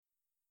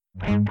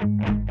Welcome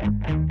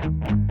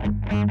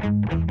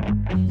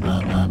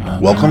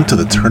to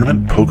the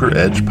Tournament Poker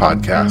Edge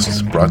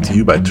podcast, brought to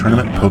you by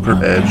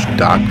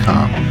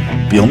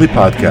TournamentPokerEdge.com, the only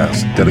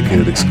podcast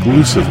dedicated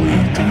exclusively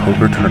to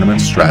poker tournament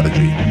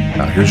strategy.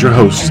 Now here's your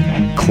host,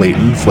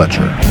 Clayton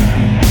Fletcher.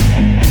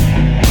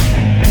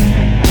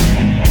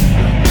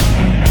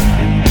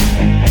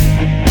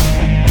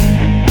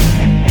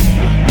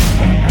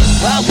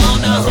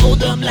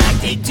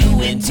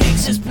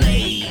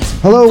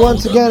 Hello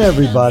once again,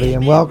 everybody,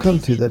 and welcome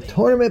to the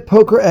Tournament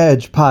Poker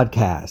Edge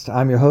podcast.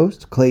 I'm your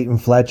host, Clayton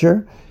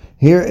Fletcher,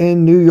 here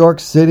in New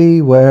York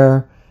City,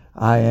 where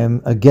I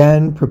am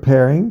again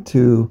preparing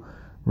to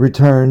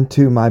return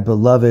to my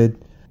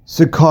beloved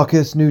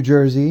Secaucus, New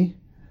Jersey,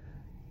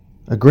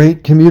 a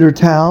great commuter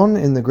town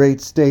in the great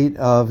state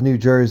of New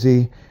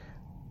Jersey,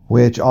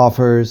 which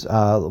offers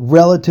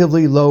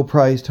relatively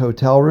low-priced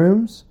hotel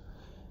rooms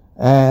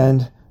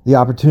and the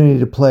opportunity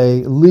to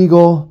play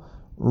legal,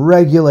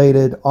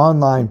 regulated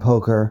online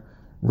poker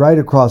right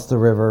across the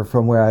river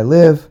from where I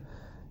live.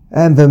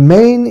 And the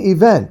main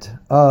event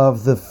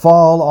of the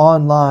Fall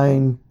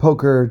Online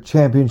Poker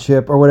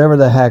Championship, or whatever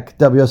the heck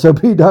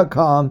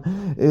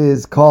WSOP.com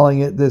is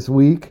calling it this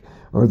week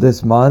or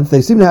this month.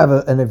 They seem to have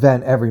an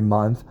event every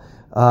month.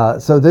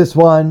 So this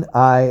one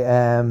I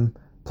am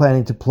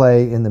planning to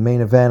play in the main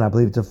event. I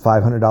believe it's a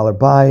 $500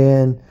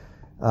 buy-in.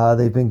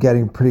 They've been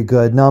getting pretty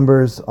good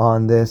numbers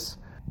on this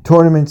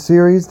tournament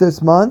series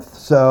this month,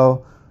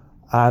 so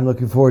I'm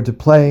looking forward to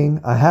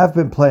playing. I have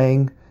been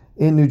playing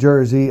in New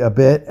Jersey a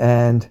bit,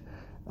 and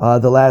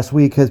the last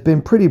week has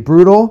been pretty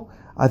brutal.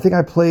 I think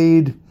I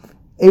played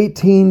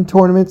 18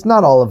 tournaments.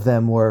 Not all of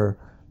them were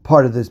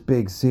part of this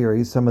big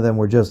series. Some of them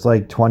were just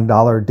like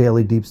 $20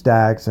 daily deep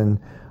stacks and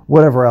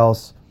whatever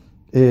else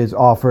is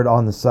offered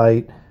on the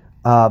site.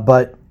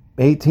 But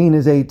 18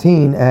 is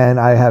 18,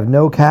 and I have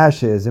no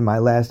cashes in my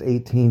last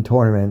 18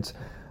 tournaments.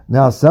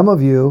 Now, some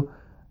of you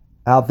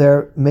out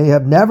there may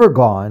have never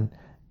gone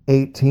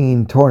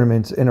 18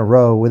 tournaments in a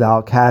row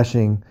without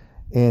cashing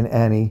in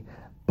any,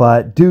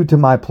 but due to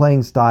my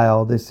playing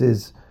style, this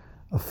is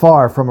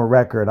far from a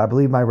record. I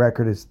believe my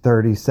record is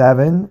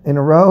 37 in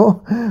a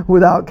row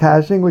without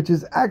cashing, which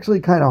is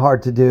actually kind of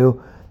hard to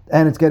do,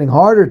 and it's getting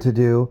harder to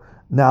do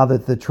now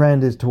that the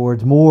trend is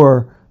towards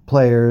more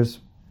players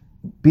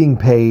being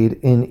paid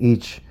in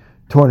each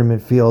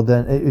tournament field.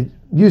 Than it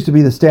used to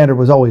be. The standard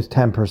was always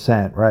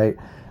 10%, right?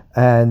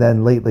 And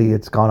then lately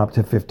it's gone up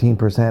to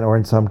 15%, or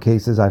in some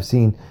cases I've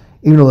seen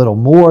even a little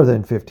more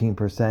than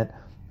 15%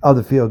 of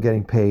the field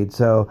getting paid.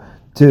 So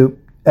to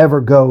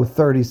ever go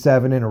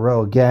 37 in a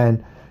row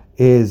again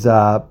is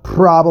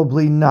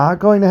probably not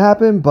going to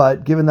happen,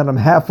 but given that I'm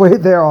halfway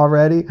there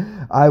already,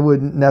 I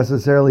wouldn't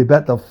necessarily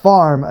bet the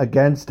farm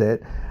against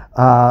it.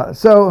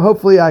 So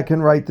hopefully I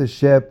can right the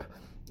ship.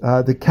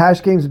 The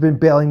cash games have been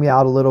bailing me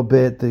out a little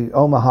bit. The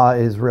Omaha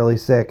is really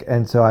sick,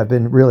 and so I've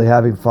been really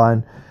having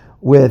fun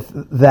with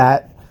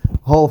that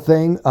whole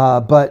thing.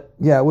 But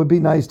yeah, it would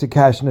be nice to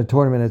cash in a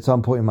tournament at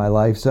some point in my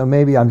life. So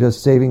maybe I'm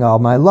just saving all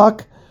my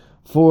luck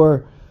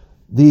for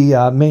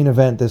the main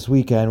event this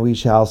weekend. We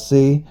shall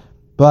see.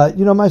 But,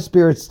 you know, my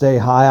spirits stay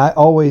high. I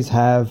always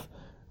have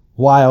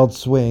wild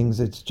swings.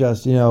 It's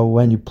just, you know,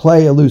 when you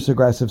play a loose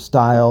aggressive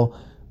style,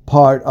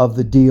 part of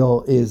the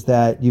deal is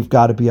that you've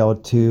got to be able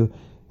to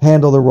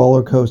handle the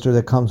roller coaster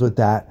that comes with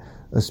that,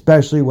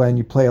 especially when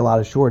you play a lot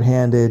of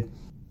shorthanded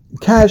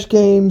cash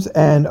games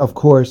and, of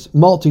course,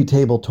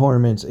 multi-table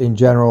tournaments in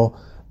general.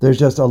 There's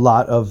just a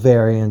lot of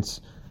variance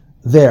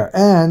there.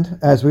 And,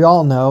 as we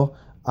all know,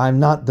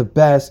 I'm not the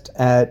best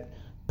at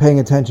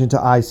paying attention to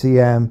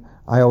ICM.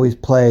 I always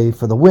play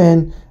for the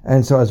win,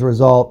 and so as a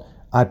result,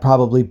 I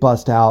probably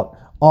bust out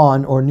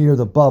on or near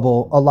the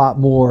bubble a lot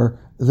more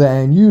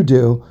than you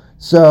do.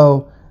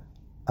 So,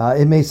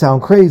 it may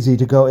sound crazy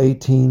to go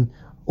 18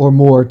 or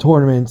more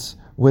tournaments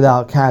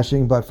without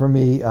cashing, but for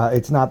me,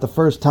 it's not the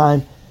first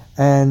time,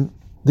 and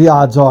the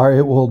odds are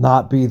it will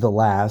not be the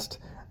last.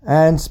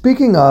 And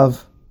speaking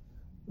of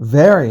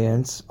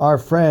variance, our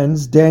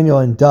friends Daniel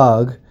and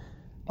Doug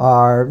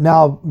are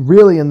now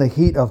really in the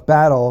heat of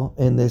battle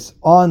in this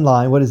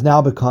online, what has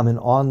now become an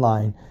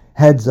online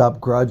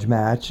heads-up grudge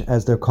match,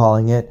 as they're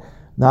calling it.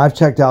 Now, I've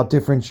checked out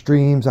different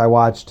streams. I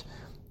watched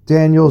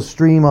Daniel's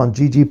stream on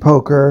GG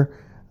Poker.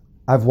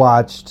 I've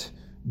watched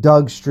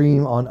Doug's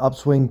stream on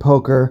Upswing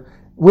Poker.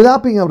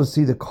 Without being able to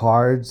see the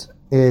cards,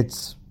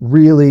 it's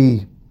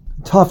really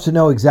tough to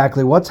know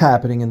exactly what's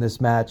happening in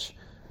this match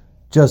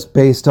just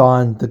based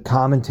on the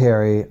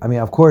commentary. I mean,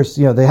 of course,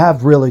 you know, they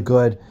have really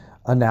good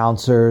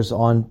announcers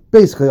on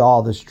basically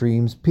all the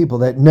streams, people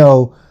that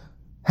know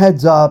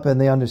heads up and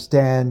they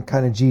understand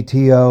kind of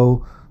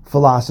GTO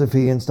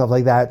philosophy and stuff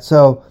like that.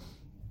 So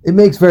it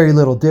makes very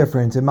little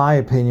difference, in my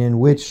opinion,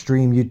 which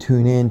stream you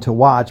tune in to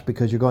watch,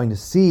 because you're going to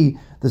see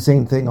the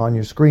same thing on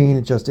your screen.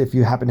 It's just if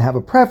you happen to have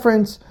a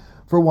preference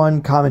for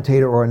one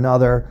commentator or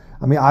another.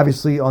 I mean,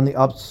 obviously on the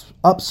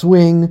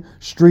Upswing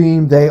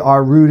stream, they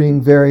are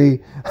rooting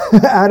very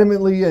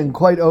adamantly and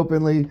quite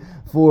openly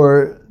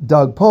for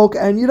Doug Polk.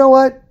 And you know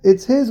what?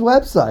 It's his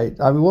website.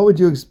 I mean, what would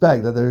you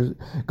expect? That they're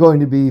going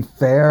to be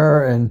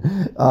fair and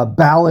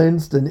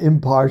balanced and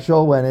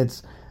impartial when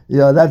it's,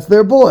 that's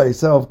their boy.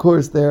 So, of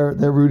course, they're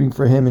rooting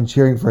for him and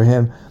cheering for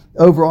him.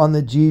 Over on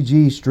the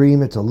GG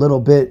stream, it's a little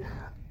bit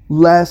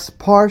less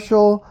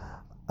partial.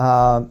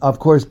 Of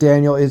course,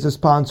 Daniel is a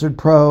sponsored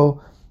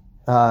pro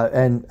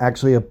and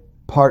actually a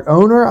part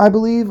owner, I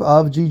believe,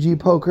 of GG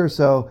Poker.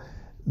 So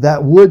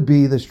that would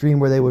be the stream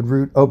where they would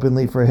root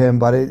openly for him.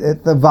 But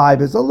the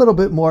vibe is a little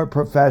bit more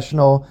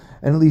professional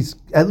and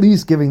at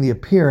least giving the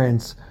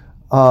appearance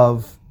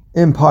of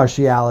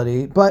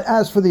impartiality. But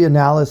as for the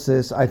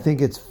analysis, I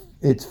think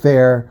it's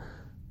fair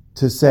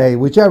to say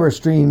whichever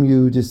stream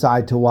you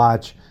decide to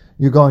watch,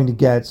 you're going to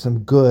get some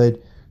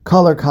good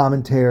color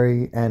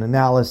commentary and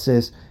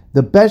analysis,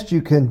 the best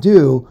you can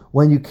do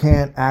when you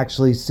can't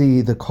actually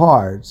see the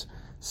cards.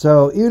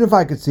 So even if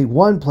I could see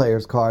one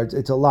player's cards,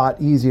 it's a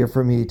lot easier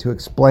for me to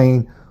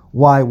explain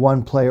why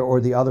one player or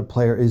the other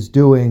player is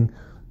doing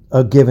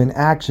a given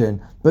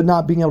action. But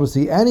not being able to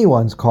see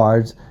anyone's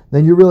cards,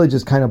 then you're really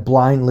just kind of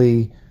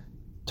blindly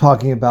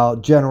talking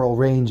about general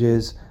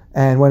ranges.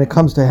 And when it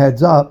comes to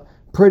heads up,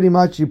 pretty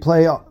much you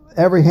play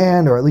every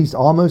hand, or at least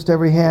almost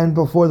every hand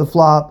before the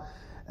flop,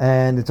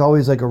 and it's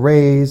always like a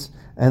raise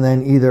and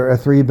then either a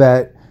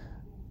 3-bet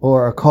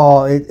or a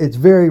call. It's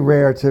very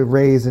rare to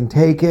raise and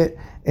take it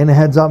in a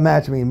heads-up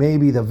match. I mean,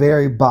 maybe the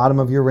very bottom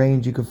of your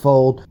range you could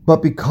fold.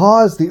 But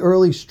because the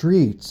early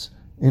streets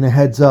in a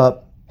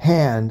heads-up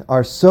hand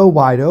are so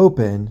wide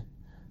open,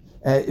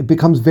 it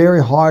becomes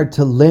very hard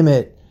to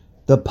limit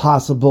the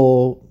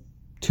possible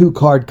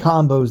 2-card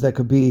combos that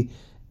could be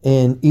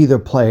in either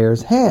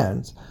player's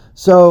hands.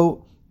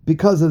 So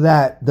because of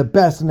that, the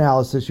best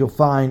analysis you'll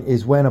find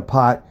is when a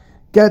pot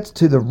gets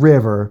to the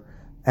river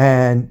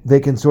and they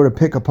can sort of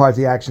pick apart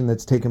the action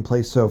that's taken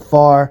place so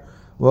far.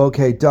 Well,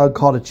 okay, Doug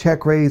called a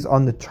check raise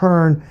on the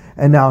turn,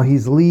 and now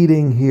he's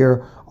leading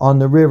here on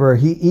the river.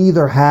 He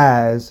either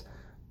has,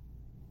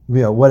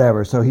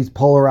 whatever, so he's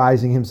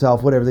polarizing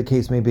himself, whatever the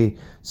case may be.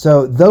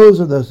 So those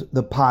are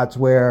the pots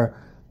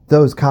where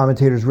those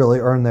commentators really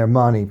earn their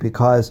money,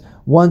 because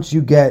once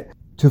you get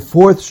to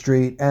 4th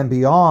Street and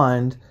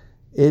beyond,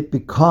 it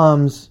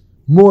becomes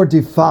more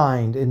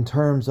defined in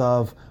terms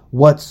of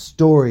what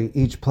story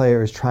each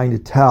player is trying to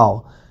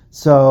tell.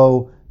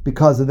 So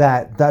because of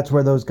that, that's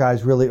where those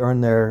guys really earn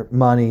their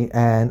money.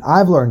 And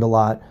I've learned a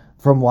lot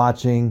from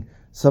watching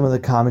some of the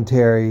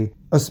commentary,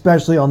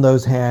 especially on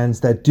those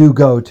hands that do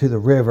go to the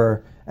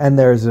river and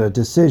there's a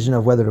decision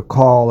of whether to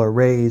call or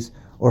raise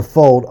or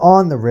fold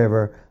on the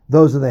river.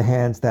 Those are the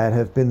hands that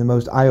have been the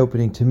most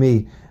eye-opening to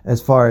me,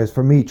 as far as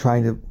for me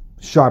trying to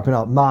sharpen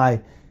up my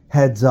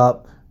heads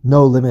up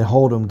no limit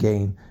hold'em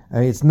game. I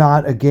mean, it's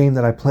not a game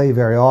that I play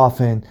very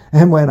often,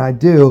 and when I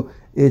do,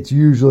 it's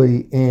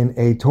usually in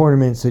a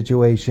tournament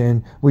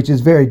situation, which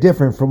is very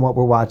different from what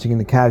we're watching in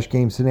the cash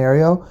game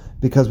scenario,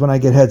 because when I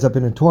get heads up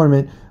in a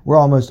tournament, we're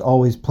almost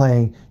always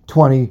playing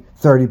 20,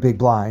 30 big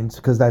blinds,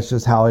 because that's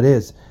just how it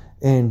is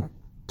in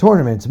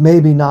tournaments.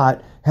 Maybe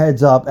not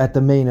heads up at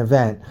the main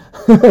event.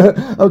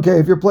 Okay,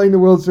 if you're playing the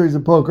World Series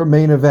of Poker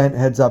main event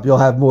heads up, you'll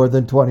have more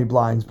than 20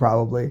 blinds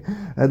probably.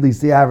 At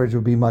least the average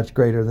would be much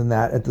greater than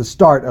that at the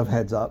start of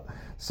heads up.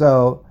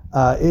 So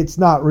it's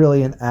not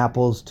really an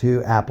apples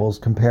to apples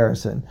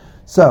comparison.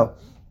 So,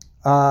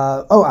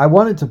 I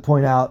wanted to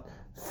point out,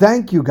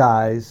 thank you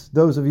guys,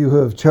 those of you who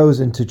have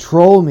chosen to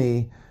troll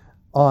me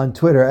on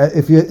Twitter.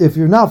 If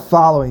you're not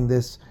following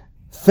this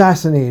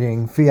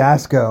fascinating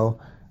fiasco,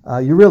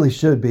 you really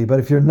should be. But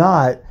if you're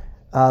not,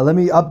 let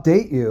me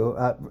update you.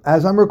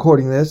 As I'm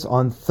recording this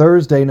on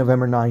Thursday,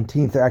 November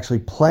 19th, they're actually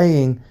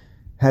playing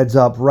heads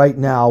up right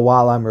now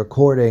while I'm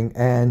recording,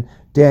 and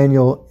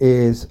Daniel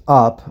is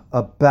up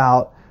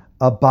about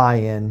a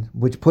buy-in,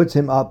 which puts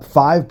him up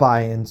 5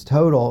 buy-ins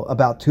total,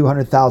 about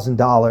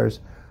 $200,000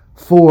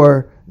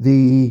 for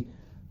the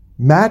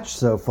match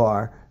so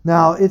far.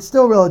 Now, it's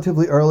still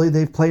relatively early.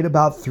 They've played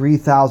about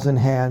 3,000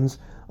 hands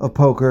of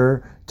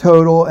poker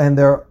total, and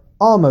they're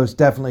almost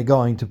definitely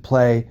going to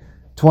play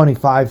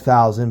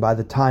 25,000 by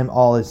the time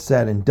all is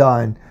said and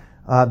done.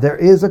 There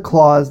is a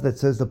clause that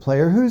says the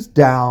player who's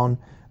down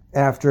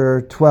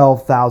after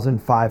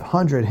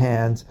 12,500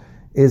 hands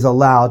is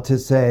allowed to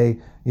say,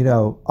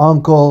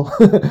 uncle,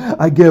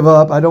 I give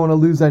up. I don't want to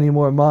lose any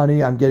more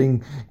money. I'm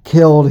getting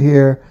killed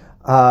here.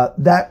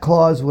 That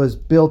clause was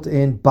built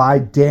in by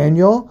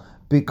Daniel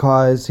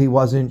because he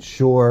wasn't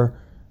sure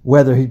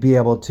whether he'd be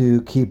able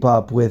to keep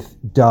up with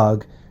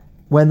Doug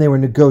when they were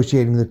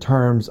negotiating the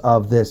terms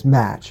of this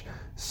match.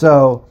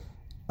 So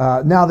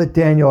now that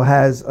Daniel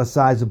has a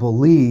sizable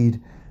lead,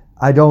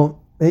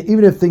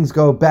 even if things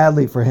go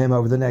badly for him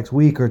over the next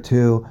week or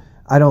two,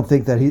 I don't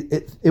think that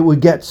it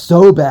would get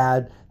so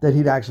bad that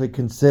he'd actually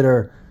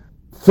consider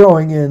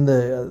throwing in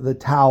the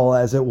towel,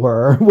 as it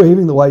were,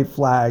 waving the white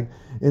flag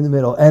in the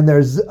middle. And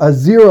there's a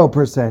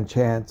 0%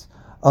 chance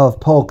of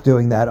Polk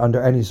doing that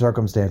under any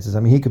circumstances.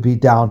 I mean, he could be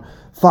down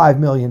 $5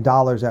 million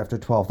after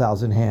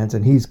 12,000 hands,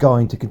 and he's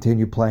going to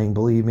continue playing,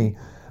 believe me.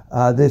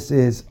 This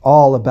is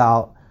all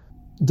about,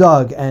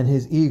 Doug and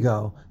his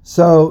ego.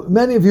 So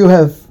many of you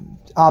have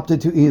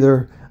opted to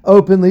either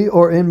openly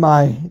or in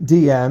my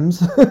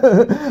DMs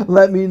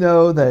let me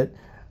know that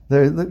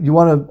you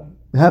want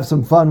to have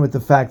some fun with the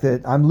fact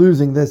that I'm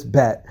losing this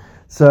bet.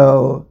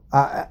 So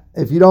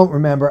if you don't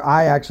remember,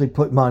 I actually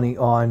put money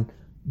on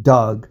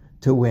Doug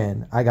to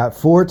win. I got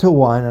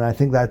 4-1, and I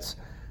think that's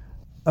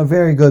a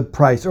very good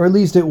price, or at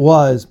least it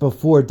was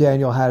before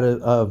Daniel had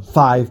a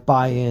 5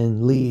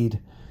 buy-in lead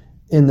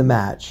in the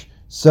match.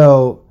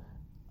 So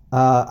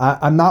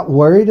I'm not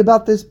worried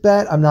about this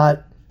bet. I'm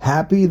not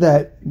happy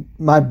that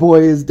my boy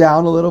is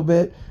down a little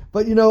bit.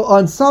 But,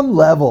 on some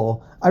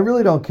level, I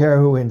really don't care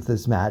who wins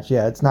this match.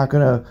 Yeah, it's not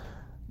going to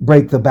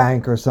break the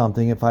bank or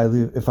something if I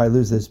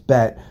lose this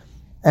bet.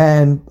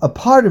 And a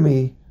part of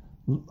me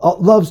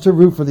loves to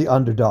root for the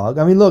underdog.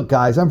 I mean, look,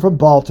 guys, I'm from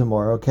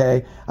Baltimore,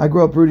 okay? I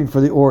grew up rooting for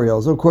the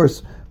Orioles. Of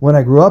course, when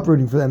I grew up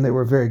rooting for them, they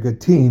were a very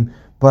good team.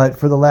 But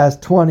for the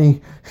last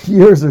 20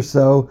 years or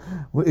so,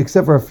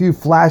 except for a few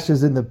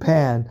flashes in the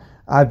pan,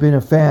 I've been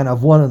a fan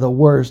of one of the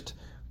worst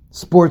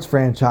sports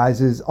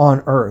franchises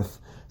on earth.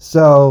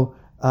 So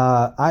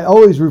I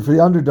always root for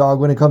the underdog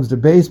when it comes to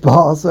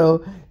baseball.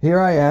 So here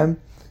I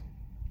am,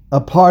 a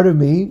part of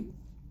me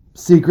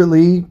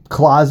secretly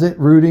closet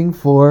rooting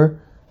for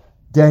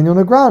Daniel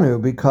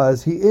Negreanu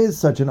because he is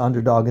such an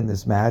underdog in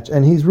this match,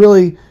 and he's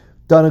really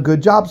done a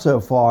good job so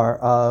far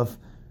of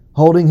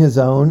holding his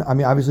own. I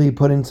mean, obviously he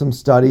put in some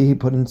study, he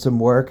put in some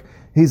work.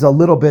 He's a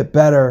little bit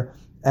better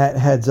at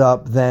heads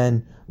up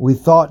than we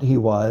thought he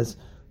was,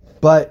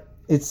 but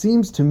it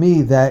seems to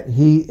me that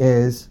he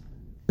is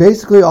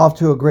basically off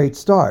to a great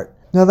start.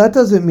 Now, that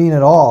doesn't mean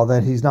at all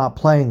that he's not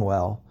playing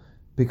well,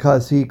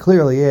 because he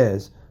clearly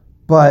is,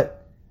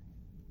 but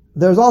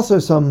there's also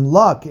some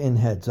luck in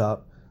heads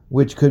up,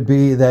 which could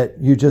be that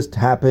you just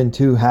happen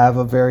to have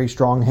a very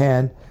strong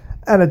hand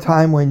at a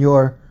time when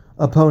your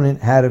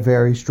opponent had a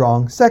very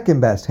strong second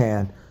best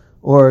hand,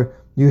 or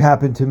you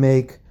happen to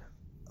make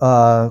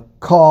a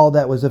call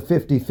that was a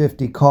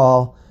 50-50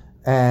 call,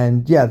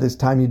 and this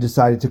time you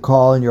decided to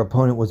call and your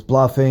opponent was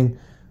bluffing,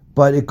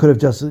 but it could have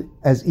just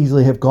as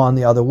easily have gone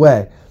the other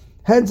way.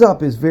 Heads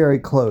up is very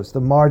close. The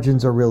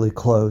margins are really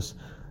close.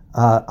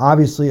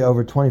 Obviously,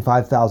 over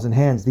 25,000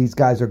 hands, these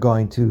guys are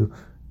going to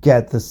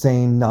get the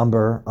same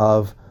number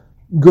of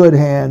good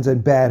hands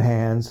and bad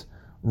hands,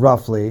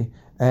 roughly,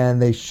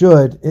 and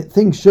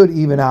things should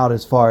even out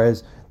as far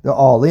as the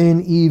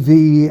all-in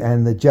EV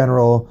and the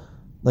general,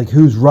 like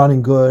who's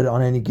running good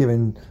on any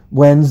given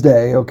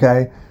Wednesday,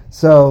 okay?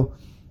 So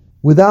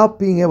without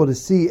being able to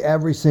see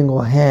every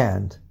single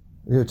hand,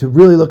 to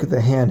really look at the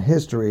hand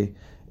history,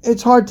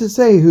 it's hard to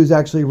say who's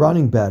actually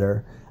running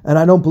better. And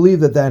I don't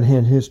believe that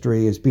hand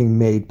history is being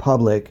made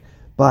public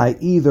by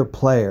either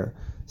player.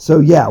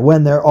 So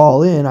when they're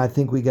all in, I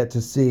think we get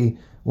to see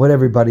what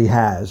everybody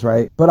has,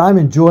 right? But I'm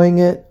enjoying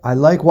it. I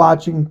like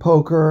watching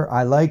poker.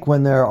 I like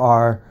when there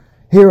are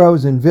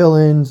heroes and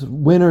villains,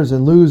 winners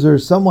and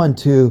losers, someone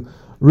to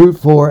root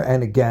for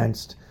and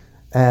against.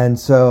 And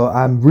so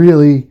I'm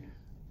really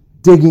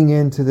digging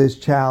into this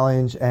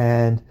challenge,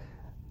 and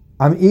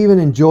I'm even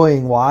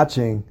enjoying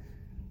watching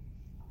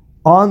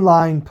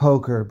online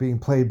poker being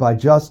played by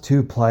just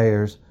 2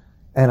 players,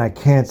 and I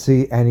can't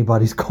see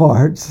anybody's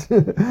cards.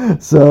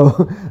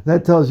 So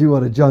that tells you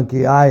what a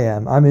junkie I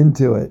am. I'm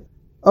into it.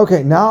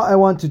 Okay, now I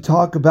want to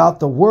talk about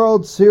the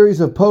World Series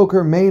of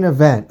Poker main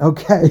event.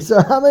 Okay,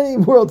 so how many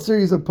World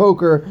Series of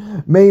Poker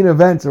main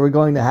events are we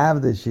going to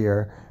have this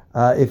year?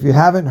 If you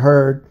haven't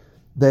heard,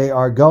 they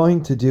are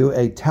going to do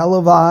a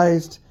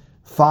televised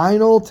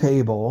final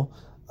table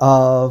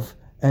of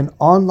an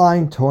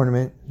online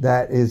tournament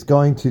that is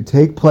going to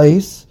take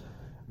place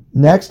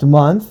next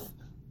month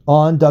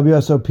on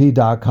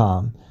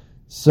WSOP.com.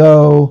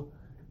 So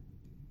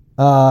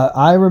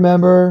I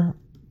remember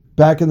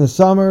back in the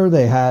summer,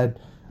 they had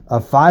a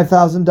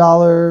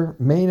 $5,000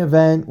 main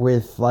event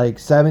with like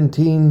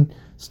 17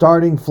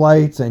 starting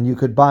flights, and you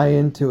could buy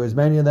into as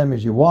many of them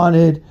as you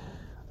wanted.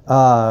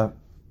 The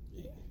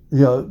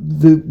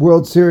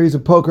World Series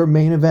of Poker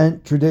main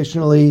event,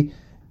 traditionally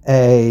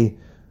a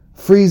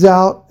freeze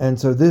out, and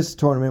so this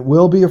tournament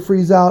will be a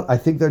freeze out. I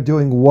think they're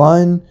doing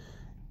one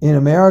in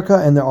America,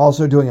 and they're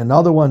also doing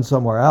another one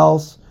somewhere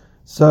else.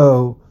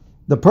 So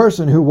the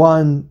person who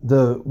won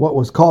what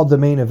was called the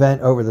main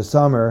event over the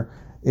summer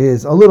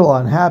is a little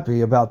unhappy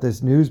about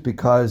this news,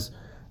 because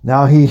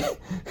now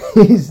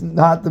he's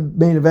not the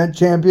main event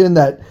champion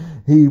that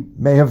he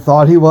may have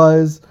thought he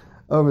was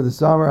over the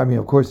summer. I mean,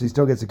 of course, he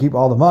still gets to keep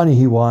all the money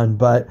he won,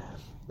 but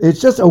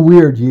it's just a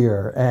weird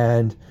year.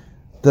 And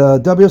the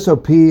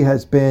WSOP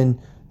has been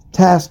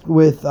tasked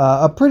with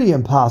a pretty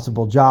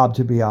impossible job,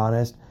 to be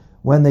honest.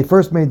 When they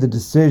first made the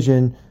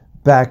decision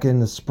back in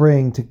the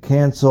spring to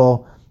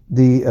cancel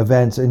the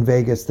events in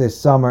Vegas this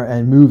summer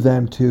and move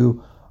them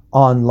to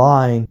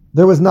online,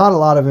 there was not a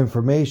lot of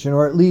information,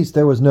 or at least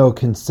there was no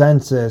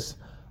consensus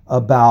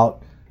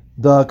about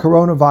the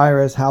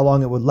coronavirus, how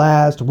long it would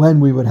last, when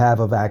we would have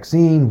a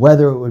vaccine,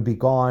 whether it would be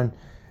gone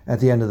at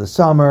the end of the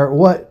summer,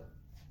 what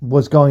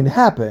was going to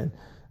happen.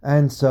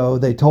 And so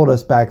they told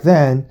us back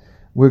then,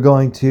 we're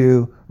going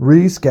to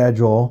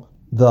reschedule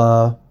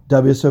the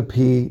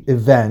WSOP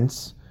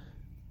events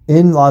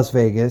in Las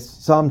Vegas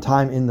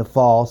sometime in the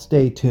fall.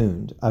 Stay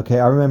tuned. Okay,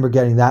 I remember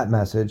getting that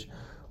message.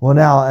 Well,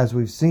 now, as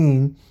we've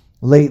seen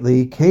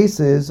lately,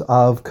 cases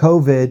of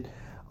COVID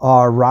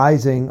are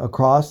rising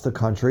across the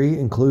country,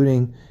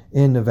 including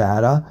in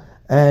Nevada.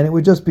 And it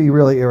would just be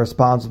really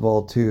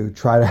irresponsible to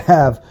try to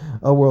have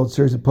a World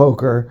Series of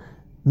Poker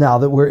now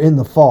that we're in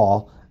the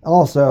fall.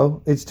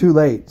 Also, it's too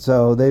late,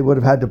 so they would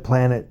have had to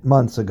plan it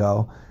months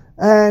ago.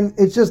 And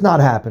it's just not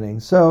happening.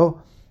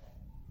 So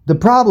the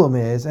problem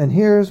is, and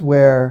here's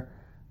where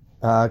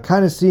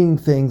kind of seeing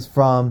things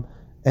from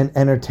an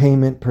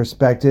entertainment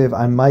perspective,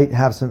 I might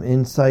have some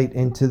insight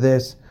into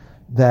this,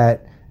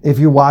 that if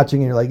you're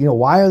watching and you're like,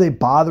 why are they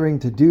bothering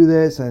to do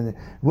this? And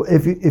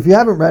if you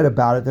haven't read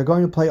about it, they're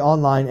going to play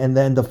online, and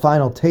then the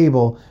final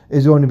table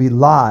is going to be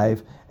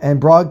live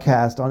and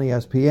broadcast on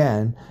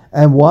ESPN.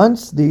 And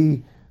once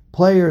the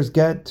players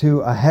get to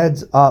a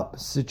heads-up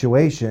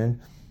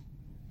situation,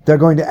 they're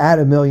going to add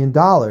 $1 million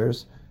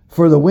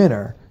for the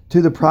winner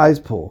to the prize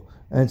pool.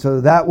 And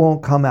so that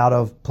won't come out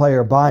of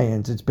player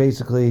buy-ins. It's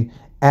basically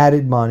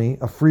added money,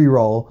 a free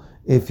roll,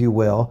 if you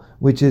will,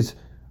 which is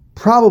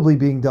probably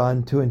being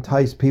done to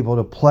entice people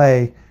to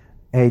play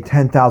a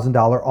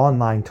 $10,000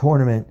 online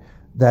tournament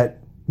that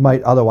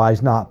might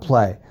otherwise not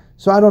play.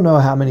 So I don't know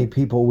how many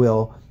people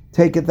will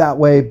take it that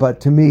way, but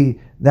to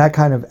me, that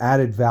kind of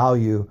added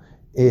value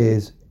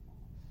is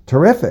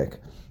terrific.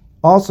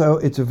 Also,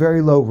 it's a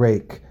very low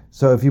rake.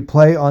 So if you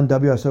play on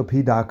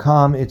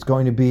WSOP.com, it's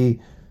going to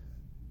be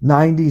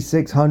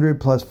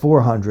 9,600 plus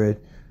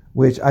 400,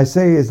 which I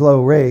say is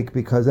low rake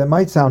because that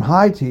might sound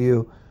high to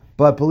you,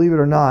 but believe it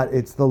or not,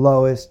 it's the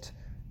lowest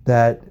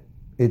that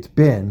it's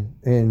been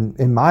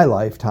in my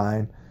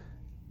lifetime,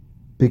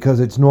 because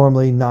it's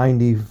normally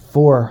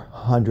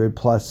 9,400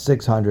 plus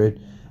 600,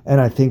 and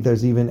I think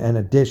there's even an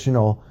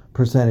additional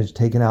percentage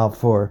taken out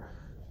for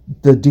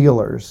the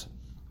dealers.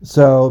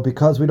 So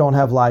because we don't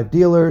have live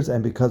dealers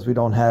and because we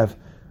don't have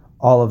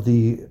all of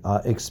the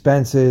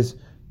expenses,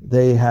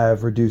 they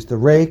have reduced the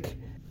rake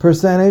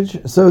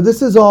percentage. So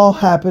this is all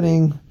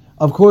happening.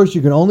 Of course,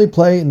 you can only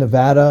play in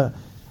Nevada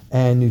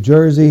and New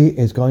Jersey.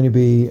 It's going to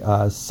be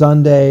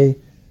Sunday,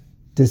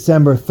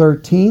 December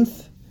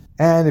 13th.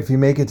 And if you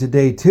make it to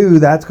day 2,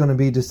 that's going to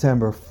be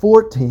December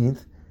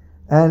 14th.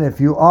 And if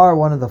you are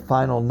one of the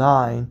final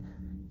 9,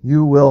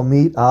 you will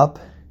meet up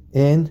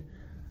in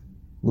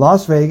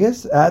Las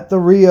Vegas at the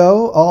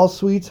Rio All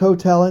Suites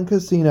Hotel and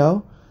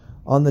Casino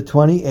on the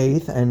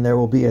 28th. And there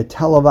will be a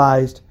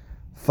televised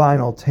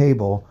final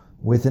table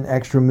with an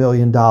extra $1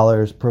 million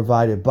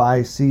provided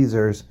by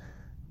Caesars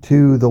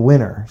to the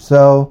winner.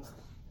 So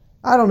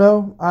I don't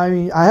know. I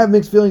mean, I have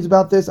mixed feelings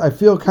about this. I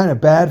feel kind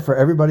of bad for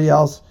everybody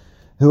else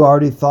who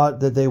already thought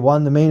that they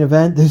won the main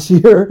event this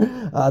year.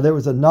 There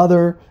was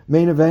another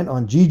main event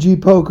on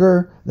GG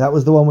Poker. That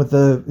was the one with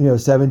the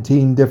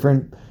 17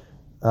 different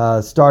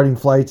starting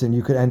flights, and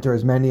you could enter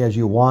as many as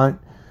you want.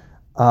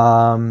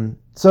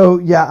 So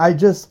yeah, I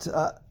just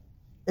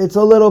it's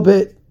a little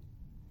bit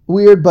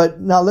weird. But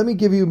now let me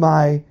give you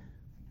my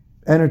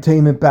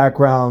entertainment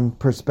background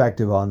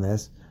perspective on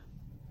this.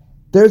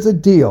 There's a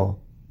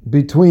deal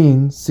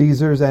between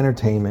Caesars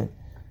Entertainment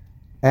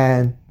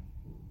and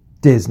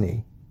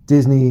Disney.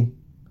 Disney,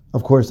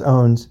 of course,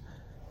 owns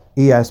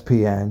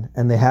ESPN,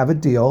 and they have a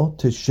deal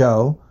to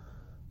show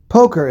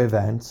poker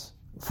events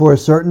for a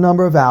certain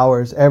number of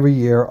hours every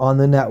year on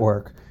the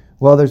network.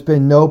 Well, there's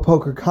been no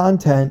poker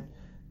content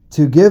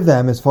to give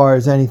them as far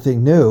as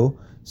anything new.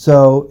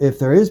 So if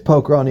there is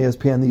poker on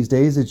ESPN these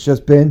days, it's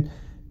just been,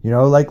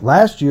 like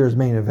last year's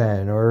main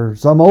event or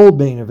some old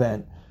main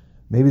event.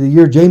 Maybe the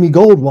year Jamie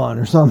Gold won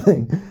or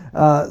something.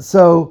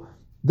 So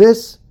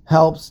this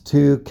helps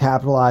to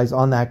capitalize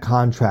on that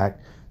contract.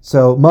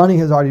 So money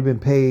has already been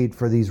paid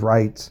for these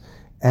rights.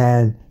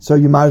 And so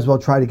you might as well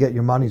try to get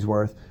your money's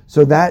worth.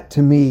 So that,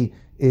 to me,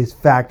 is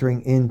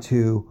factoring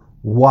into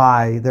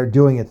why they're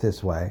doing it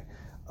this way.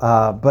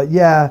 But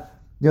yeah,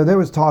 there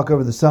was talk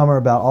over the summer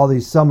about all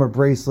these summer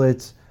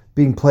bracelets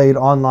being played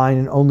online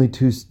in only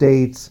 2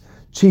 states,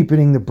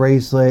 cheapening the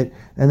bracelet.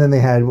 And then they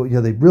had,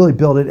 they really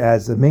built it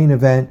as the main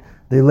event.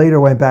 They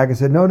later went back and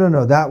said,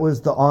 no, that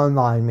was the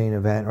online main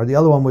event. Or the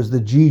other one was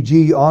the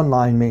GG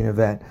online main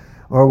event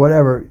or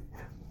whatever.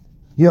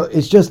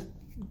 It's just,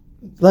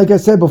 like I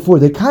said before,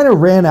 they kind of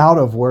ran out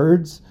of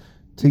words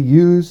to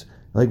use.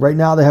 Like right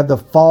now they have the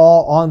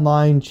Fall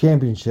Online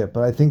Championship,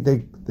 but I think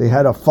they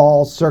had a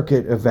Fall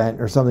Circuit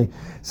event or something.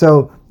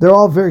 So they're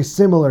all very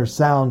similar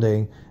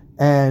sounding.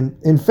 And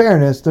in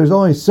fairness, there's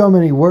only so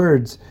many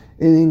words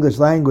in the English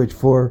language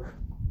for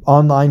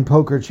online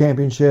poker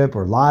championship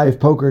or live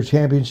poker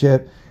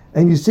championship.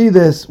 And you see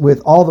this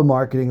with all the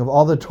marketing of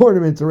all the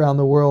tournaments around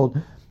the world.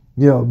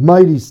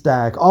 Mighty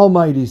Stack,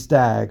 Almighty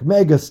Stack,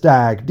 Mega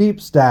Stack,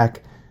 Deep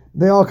Stack.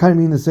 They all kind of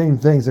mean the same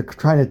things. They're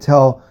trying to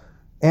tell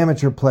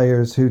amateur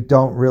players who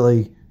don't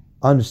really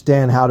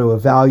understand how to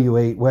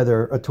evaluate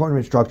whether a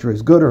tournament structure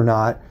is good or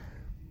not,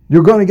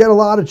 you're going to get a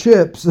lot of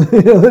chips.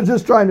 They're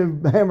just trying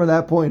to hammer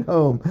that point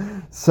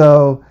home.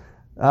 So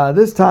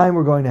This time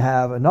we're going to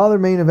have another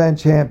main event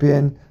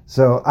champion,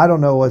 so I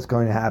don't know what's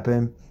going to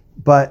happen.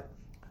 But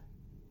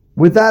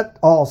with that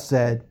all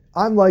said,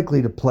 I'm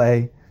likely to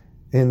play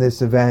in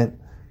this event,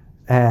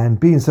 and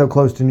being so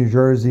close to New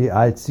Jersey,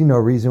 I see no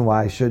reason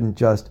why I shouldn't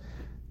just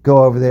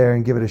go over there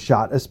and give it a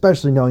shot,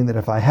 especially knowing that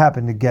if I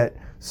happen to get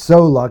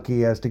so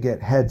lucky as to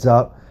get heads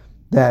up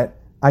that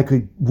I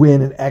could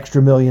win an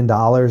extra $1 million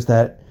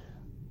that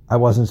I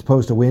wasn't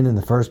supposed to win in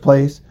the first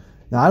place.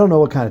 Now, I don't know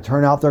what kind of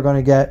turnout they're going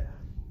to get.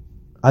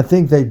 I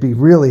think they'd be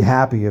really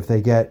happy if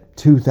they get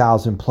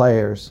 2,000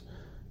 players.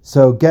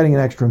 So getting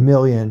an extra $1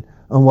 million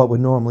on what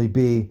would normally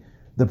be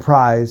the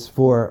prize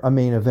for a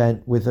main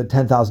event with a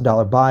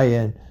 $10,000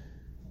 buy-in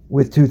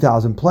with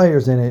 2,000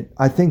 players in it,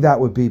 I think that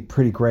would be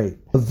pretty great.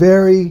 A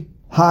very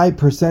high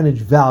percentage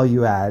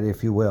value add,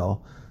 if you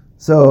will.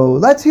 So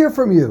let's hear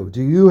from you.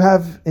 Do you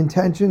have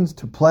intentions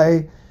to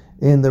play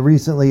in the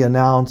recently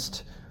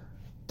announced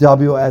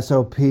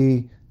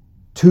WSOP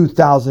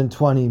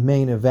 2020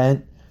 main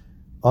event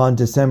on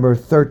December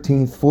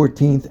 13th,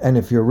 14th, and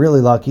if you're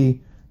really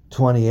lucky,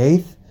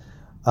 28th?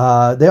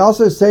 They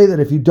also say that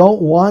if you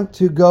don't want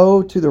to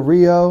go to the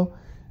Rio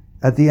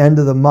at the end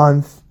of the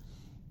month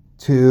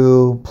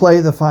to play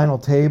the final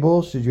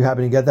table, should you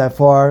happen to get that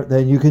far,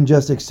 then you can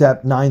just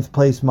accept 9th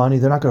place money.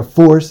 They're not going to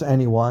force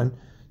anyone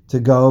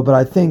to go, but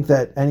I think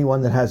that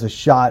anyone that has a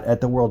shot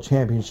at the World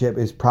Championship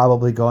is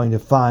probably going to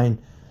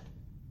find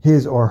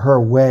his or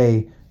her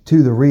way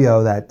to the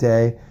Rio that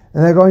day.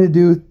 And they're going to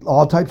do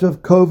all types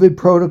of COVID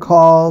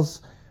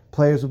protocols.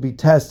 Players will be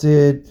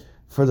tested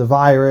for the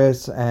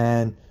virus,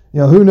 and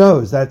who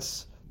knows?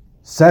 That's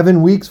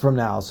 7 weeks from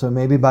now, so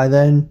maybe by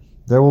then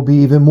there will be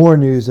even more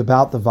news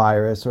about the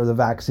virus or the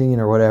vaccine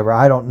or whatever.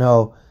 I don't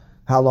know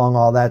how long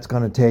all that's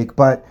going to take,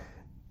 but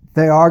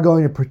they are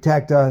going to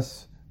protect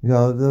us.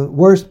 The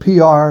worst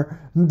PR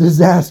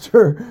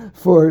disaster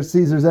for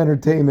Caesars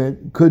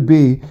Entertainment could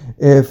be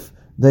if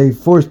they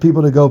force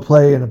people to go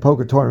play in a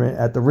poker tournament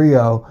at the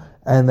Rio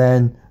and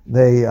then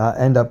they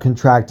end up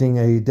contracting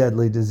a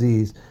deadly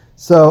disease.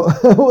 So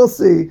we'll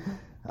see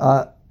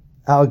how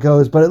it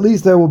goes, but at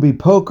least there will be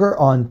poker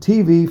on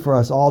TV for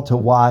us all to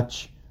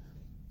watch,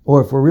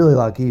 or if we're really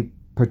lucky,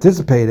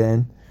 participate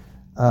in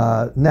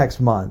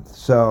next month.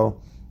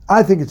 So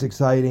I think it's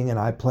exciting, and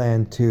I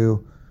plan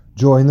to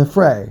join the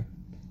fray.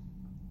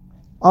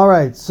 All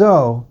right,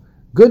 so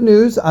good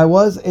news. I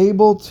was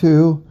able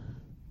to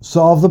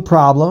solve the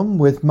problem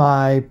with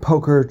my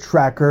poker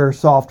tracker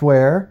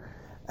software,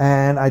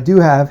 and I do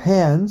have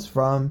hands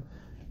from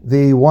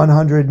the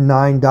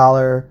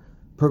 $109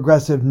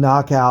 Progressive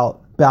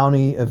Knockout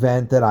Bounty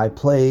event that I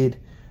played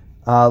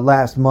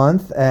last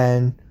month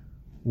and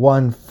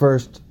won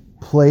first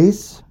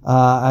place.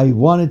 I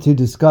wanted to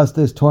discuss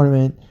this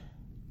tournament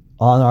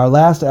on our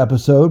last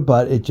episode,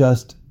 but it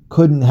just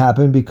couldn't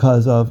happen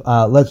because of,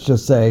 let's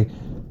just say,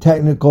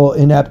 technical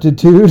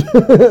ineptitude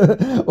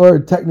or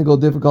technical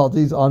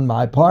difficulties on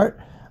my part.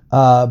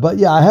 But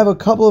yeah, I have a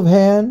couple of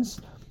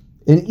hands.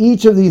 In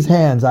each of these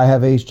hands, I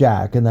have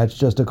ace-jack, and that's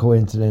just a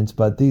coincidence.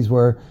 But these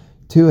were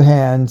two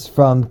hands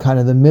from kind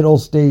of the middle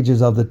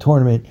stages of the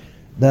tournament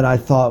that I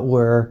thought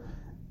were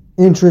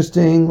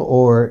interesting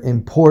or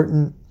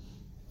important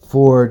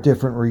for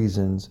different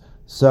reasons.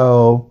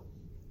 So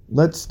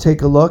let's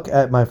take a look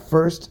at my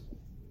first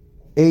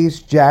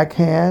ace-jack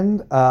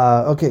hand.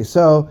 Okay,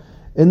 so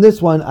in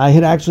this one, I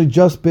had actually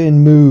just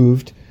been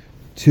moved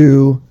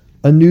to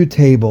a new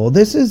table.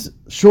 This is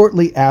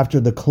shortly after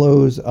the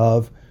close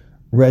of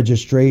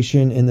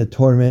registration in the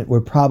tournament.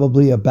 We're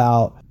probably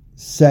about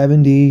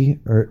 70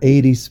 or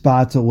 80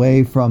 spots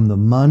away from the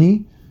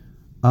money.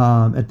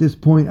 At this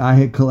point, I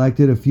had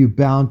collected a few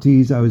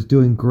bounties. I was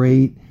doing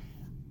great.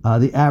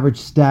 The average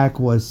stack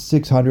was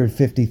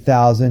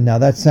 650,000. Now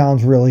that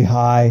sounds really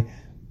high,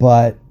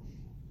 but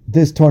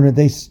this tournament,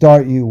 they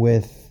start you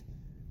with,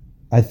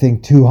 I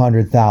think,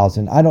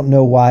 200,000. I don't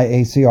know why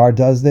ACR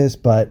does this,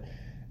 but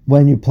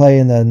when you play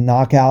in the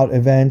knockout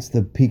events,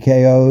 the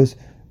PKOs,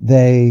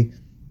 they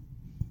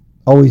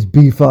always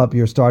beef up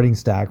your starting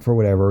stack for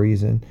whatever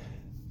reason.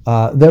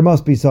 There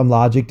must be some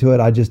logic to it.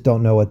 I just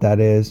don't know what that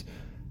is.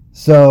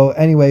 So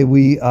anyway,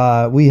 we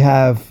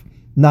have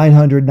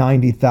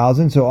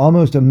 990,000, so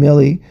almost a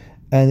milli,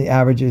 and the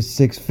average is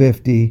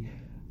 650.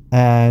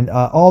 And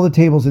all the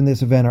tables in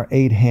this event are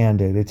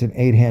 8-handed. It's an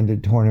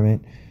 8-handed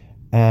tournament.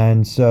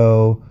 And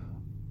so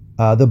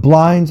the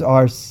blinds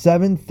are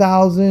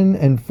 7,000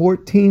 and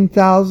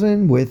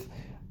 14,000 with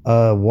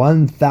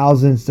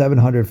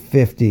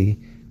 1,750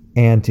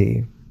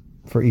 ante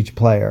for each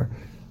player.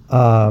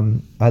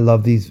 I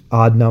love these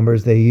odd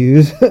numbers they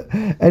use.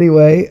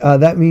 Anyway,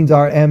 that means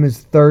our M is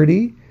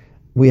 30.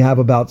 We have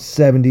about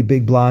 70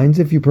 big blinds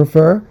if you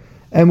prefer.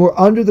 And we're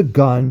under the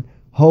gun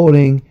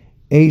holding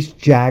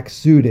ace-jack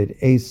suited,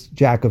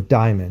 ace-jack of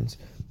diamonds.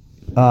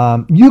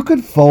 You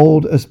could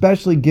fold,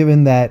 especially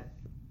given that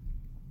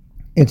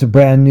it's a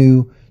brand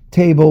new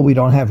table. We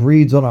don't have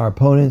reads on our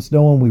opponents.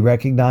 No one we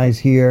recognize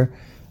here.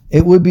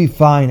 It would be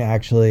fine,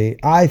 actually.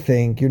 I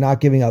think you're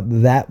not giving up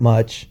that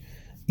much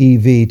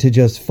EV to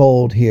just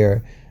fold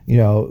here.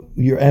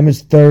 your M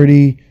is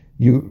 30,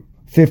 you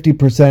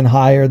 50%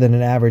 higher than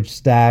an average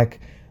stack.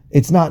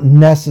 It's not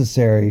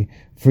necessary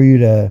for you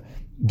to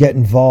get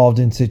involved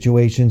in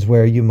situations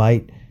where you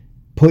might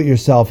put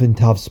yourself in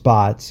tough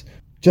spots.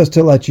 Just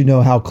to let you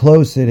know how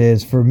close it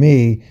is for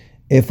me,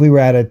 if we were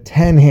at a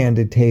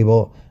 10-handed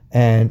table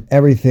and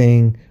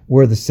everything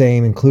were the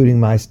same, including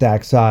my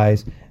stack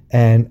size,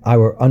 and I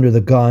were under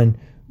the gun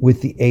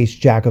with the ace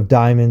jack of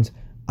diamonds,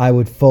 I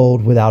would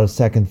fold without a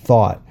second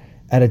thought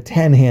at a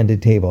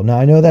 10-handed table. Now,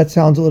 I know that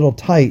sounds a little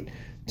tight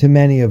to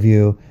many of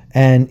you,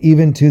 and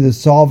even to the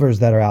solvers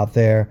that are out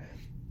there.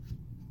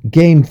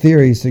 Game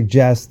theory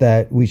suggests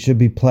that we should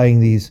be playing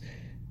these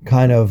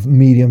kind of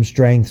medium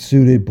strength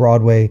suited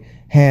Broadway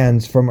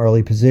hands from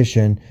early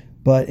position.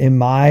 But in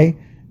my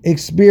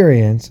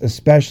experience,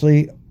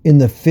 especially in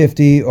the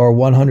 $50 or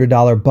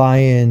 $100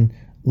 buy-in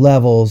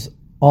levels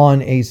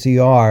on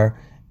ACR,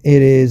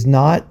 it is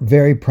not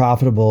very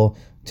profitable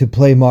to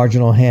play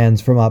marginal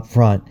hands from up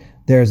front.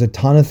 There's a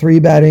ton of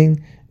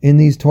 3-betting in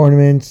these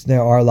tournaments.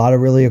 There are a lot of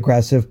really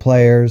aggressive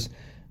players.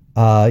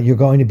 You're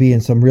going to be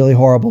in some really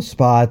horrible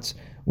spots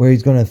where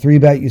he's going to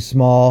 3-bet you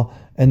small,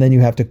 and then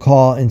you have to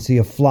call and see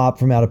a flop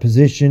from out of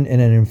position in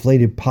an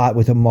inflated pot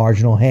with a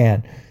marginal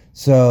hand.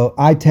 So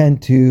I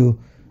tend to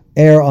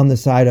err on the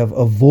side of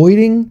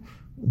avoiding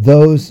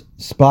those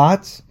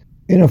spots.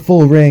 In a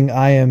full ring,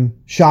 I am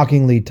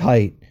shockingly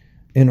tight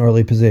in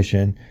early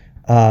position.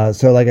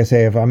 So like I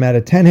say, if I'm at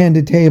a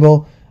 10-handed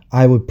table,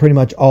 I would pretty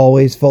much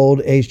always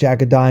fold ace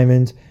jack of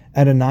diamonds.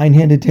 At a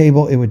 9-handed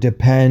table, it would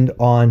depend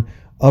on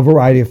a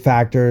variety of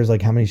factors,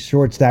 like how many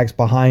short stacks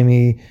behind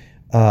me,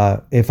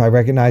 if I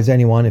recognize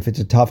anyone. If it's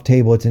a tough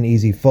table, it's an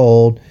easy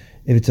fold.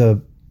 If it's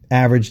a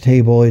average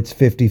table, it's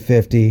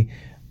 50-50.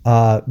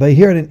 But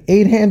here at an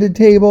 8-handed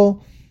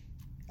table,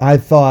 I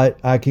thought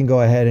I can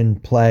go ahead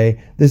and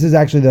play. This is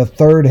actually the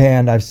third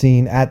hand I've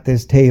seen at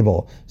this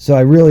table, so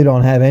I really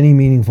don't have any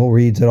meaningful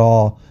reads at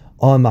all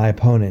on my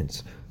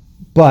opponents.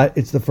 But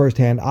it's the first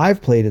hand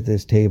I've played at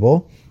this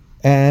table,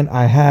 and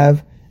I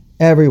have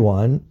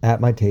everyone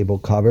at my table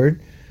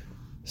covered.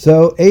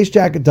 So ace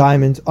jack of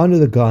diamonds under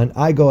the gun,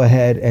 I go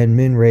ahead and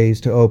min raise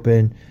to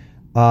open.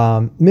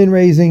 Min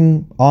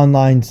raising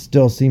online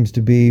still seems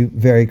to be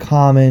very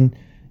common.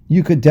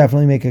 You could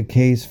definitely make a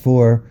case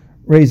for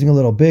raising a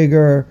little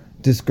bigger,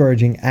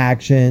 discouraging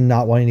action,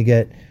 not wanting to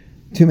get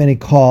too many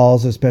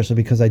calls, especially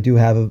because I do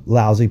have a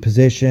lousy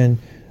position.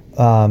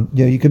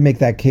 You could make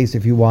that case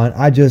if you want.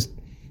 I just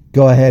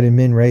go ahead and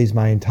min raise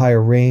my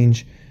entire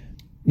range.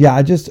 Yeah,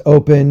 I just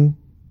open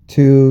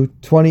to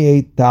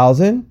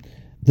 28,000.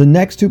 The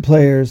next two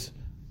players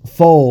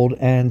fold,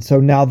 and so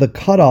now the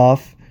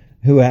cutoff,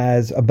 who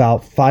has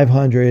about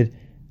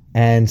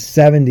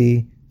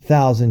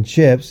 570,000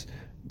 chips,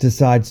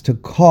 decides to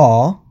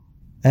call,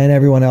 and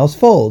everyone else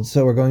folds.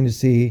 So we're going to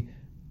see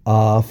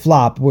a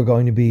flop. We're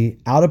going to be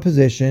out of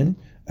position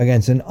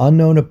against an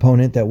unknown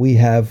opponent that we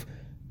have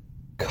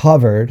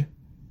covered,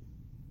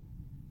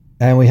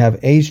 and we have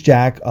ace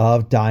jack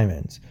of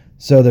diamonds.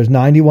 So there's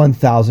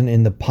 91,000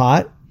 in the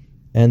pot,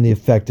 and the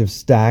effective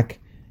stack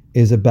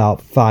is about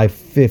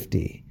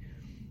 550.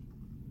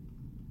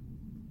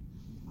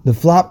 The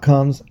flop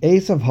comes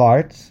ace of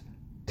hearts,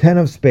 10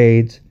 of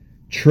spades,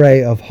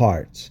 tray of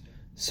hearts.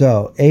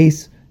 So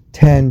ace,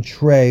 10,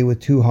 tray with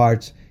 2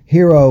 hearts,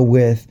 hero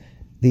with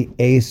the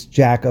ace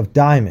jack of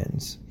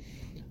diamonds.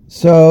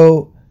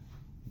 So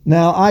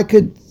now I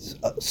could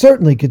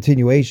certainly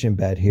continuation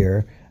bet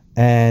here,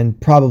 and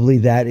probably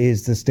that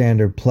is the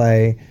standard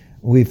play.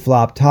 We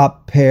flop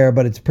top pair,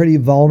 but it's pretty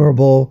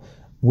vulnerable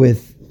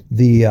with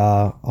the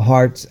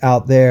hearts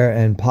out there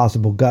and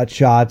possible gut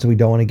shots. We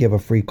don't want to give a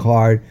free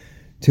card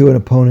to an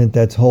opponent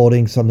that's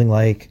holding something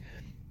like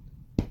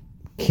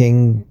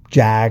king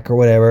jack or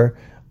whatever.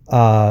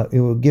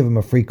 It will give them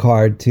a free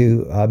card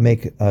to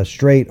make a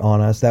straight on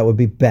us. That would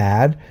be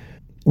bad.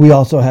 We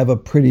also have a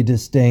pretty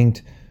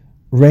distinct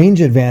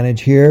range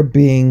advantage here,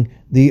 being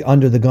the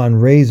under the gun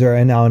raiser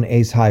and now an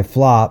ace high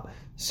flop.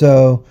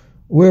 So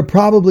we're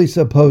probably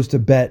supposed to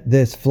bet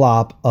this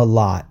flop a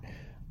lot.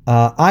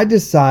 I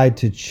decide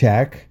to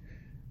check,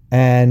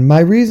 and my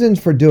reasons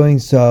for doing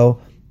so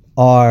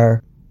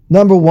are,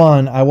 number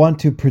one, I want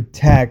to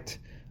protect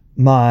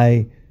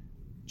my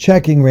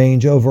checking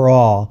range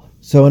overall.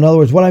 So in other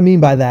words, what I mean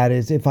by that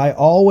is if I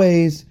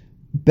always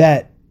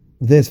bet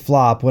this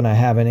flop when I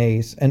have an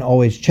ace and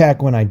always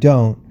check when I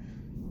don't,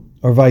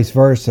 or vice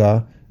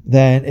versa,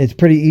 then it's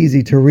pretty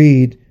easy to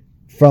read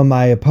from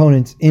my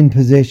opponent's in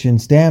position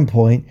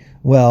standpoint.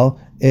 Well,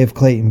 if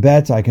Clayton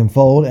bets, I can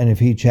fold, and if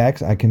he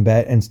checks, I can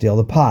bet and steal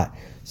the pot.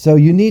 So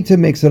you need to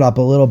mix it up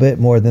a little bit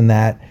more than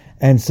that,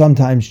 and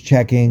sometimes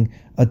checking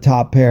a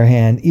top pair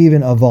hand,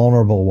 even a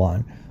vulnerable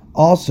one.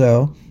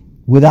 Also,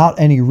 without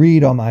any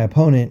read on my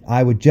opponent,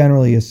 I would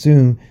generally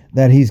assume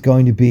that he's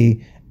going to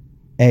be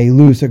a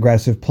loose,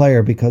 aggressive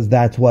player, because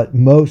that's what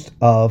most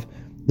of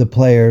the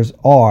players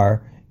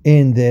are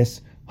in this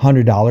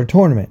 $100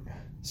 tournament.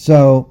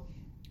 So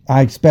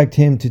I expect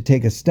him to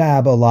take a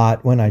stab a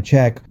lot when I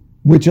check,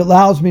 which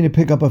allows me to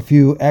pick up a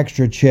few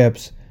extra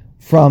chips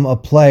from a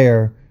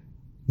player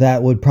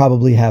that would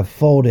probably have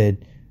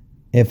folded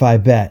if I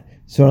bet.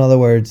 So in other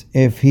words,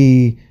 if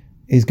he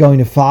is going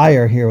to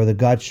fire here with a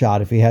gut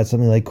shot, if he has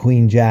something like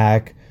Queen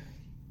Jack,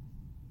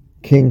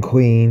 King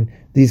Queen,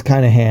 these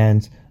kind of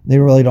hands, they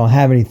really don't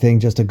have anything,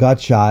 just a gut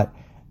shot.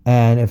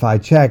 And if I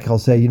check, he'll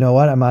say, you know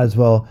what, I might as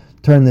well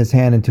turn this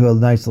hand into a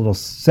nice little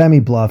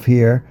semi-bluff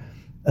here,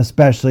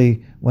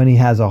 especially when he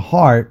has a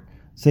heart.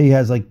 Say he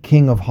has like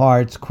King of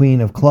Hearts,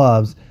 Queen of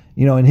Clubs.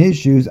 You know, in his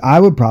shoes,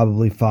 I would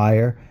probably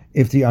fire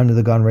if the under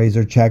the gun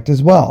raiser checked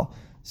as well.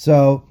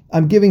 So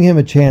I'm giving him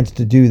a chance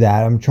to do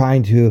that. I'm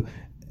trying to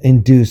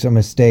induce a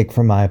mistake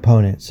from my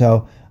opponent.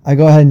 So I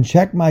go ahead and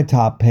check my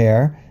top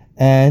pair,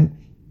 and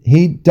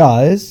he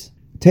does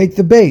take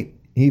the bait.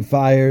 He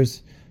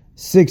fires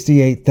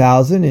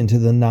 68,000 into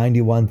the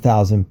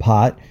 91,000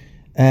 pot.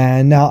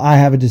 And now I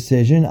have a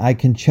decision. I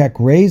can check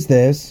raise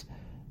this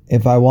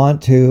if I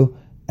want to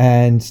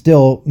and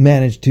still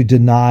manage to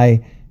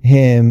deny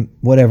him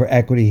whatever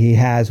equity he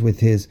has with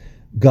his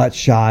gut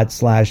shot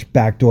 /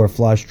 backdoor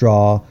flush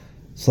draw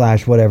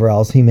 / whatever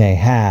else he may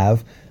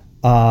have.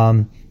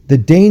 The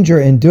danger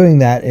in doing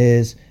that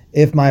is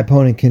if my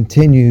opponent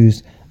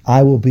continues,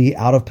 I will be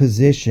out of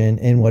position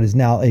in what is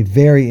now a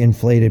very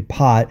inflated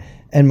pot,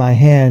 and my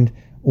hand,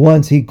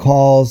 once he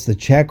calls the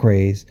check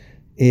raise,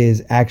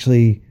 is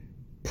actually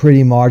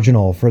pretty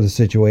marginal for the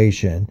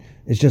situation.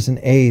 It's just an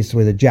ace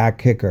with a jack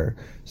kicker.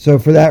 So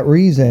for that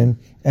reason,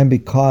 and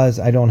because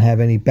I don't have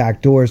any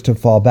backdoors to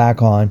fall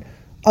back on,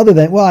 other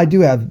than, well, I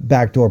do have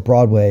backdoor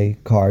Broadway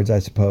cards, I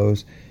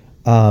suppose.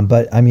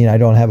 But I mean, I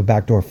don't have a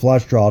backdoor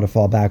flush draw to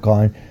fall back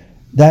on.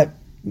 That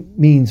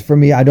means for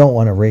me, I don't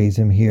want to raise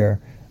him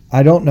here.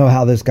 I don't know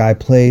how this guy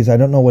plays. I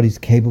don't know what he's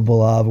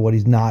capable of, what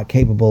he's not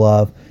capable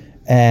of.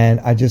 And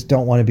I just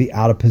don't want to be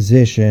out of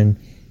position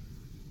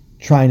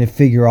trying to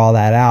figure all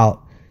that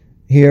out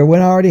here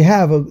when I already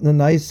have a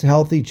nice,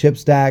 healthy chip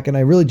stack, and I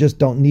really just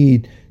don't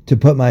need to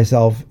put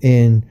myself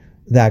in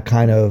that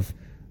kind of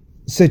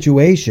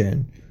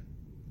situation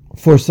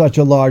for such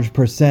a large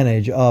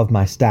percentage of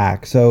my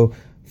stack. So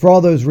for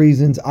all those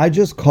reasons, I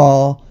just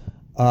call.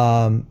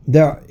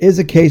 There is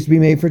a case to be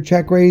made for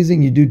check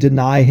raising. You do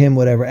deny him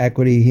whatever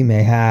equity he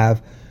may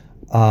have.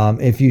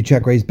 If you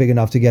check raise big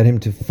enough to get him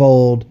to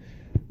fold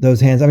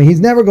those hands. I mean, he's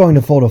never going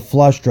to fold a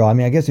flush draw. I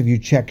mean, I guess if you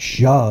check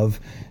shove,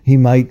 he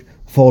might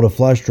fold a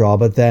flush draw,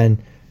 but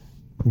then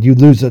you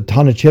lose a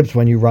ton of chips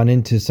when you run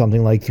into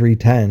something like 3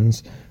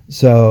 10s.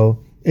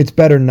 So it's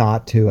better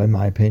not to, in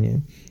my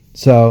opinion.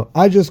 So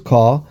I just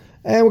call,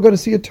 and we're going to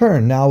see a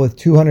turn now with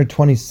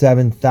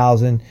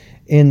 227,000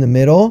 in the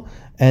middle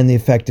and the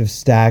effective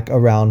stack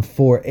around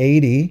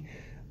 480.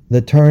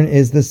 The turn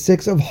is the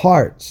 6 of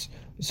hearts.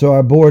 So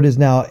our board is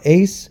now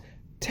ace,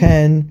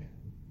 10,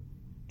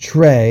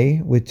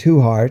 tray with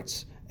 2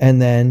 hearts,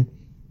 and then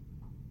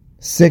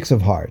 6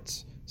 of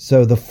hearts.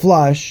 So the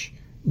flush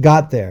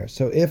got there.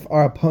 So if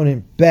our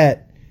opponent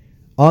bet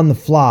on the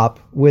flop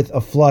with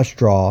a flush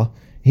draw,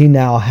 he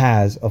now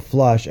has a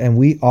flush, and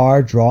we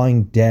are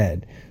drawing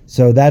dead.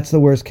 So that's the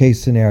worst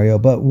case scenario,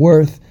 but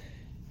worth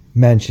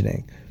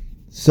mentioning.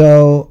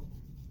 So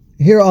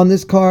here on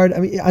this card, I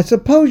mean, I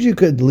suppose you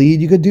could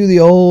lead. You could do the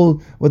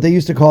old, what they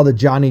used to call the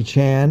Johnny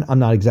Chan. I'm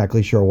not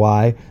exactly sure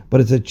why,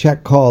 but it's a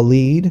check call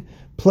lead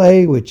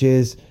play, which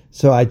is,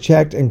 so I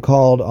checked and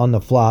called on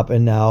the flop,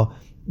 and now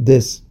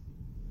this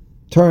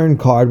turn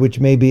card, which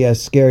may be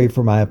as scary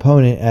for my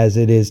opponent as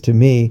it is to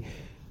me,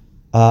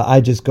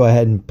 I just go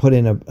ahead and put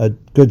in a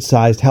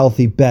good-sized,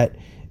 healthy bet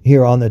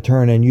here on the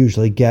turn and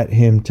usually get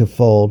him to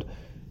fold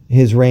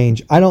his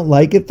range. I don't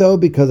like it, though,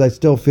 because I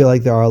still feel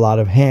like there are a lot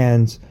of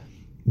hands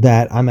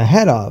that I'm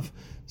ahead of.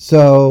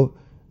 So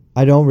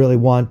I don't really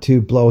want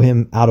to blow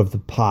him out of the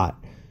pot.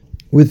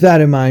 With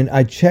that in mind,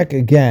 I check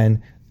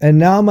again, and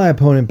now my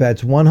opponent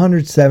bets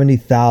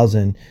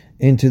 170,000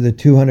 into the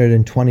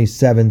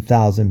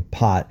 227,000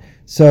 pot.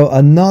 So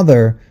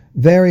another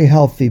very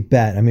healthy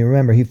bet. I mean,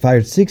 remember, he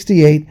fired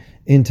 68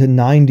 into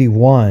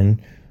 91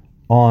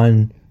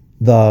 on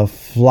the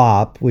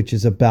flop, which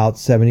is about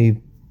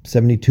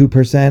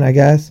 72%, I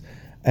guess.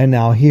 And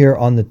now here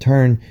on the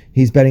turn,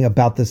 he's betting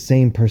about the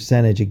same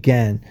percentage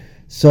again.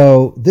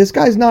 So this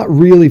guy's not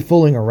really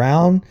fooling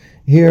around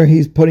here.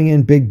 He's putting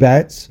in big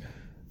bets,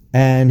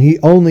 and he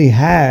only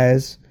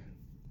has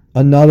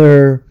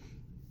another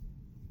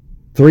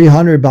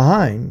 300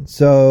 behind.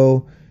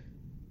 So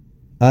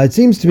it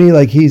seems to me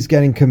like he's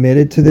getting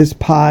committed to this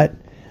pot,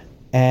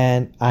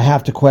 and I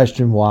have to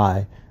question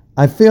why.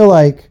 I feel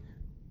like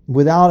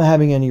without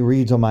having any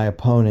reads on my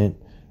opponent,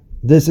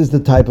 this is the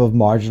type of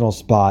marginal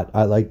spot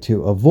I like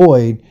to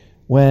avoid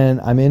when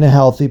I'm in a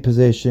healthy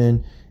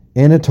position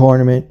in a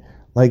tournament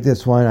like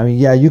this one. I mean,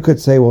 yeah, you could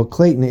say, well,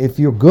 Clayton, if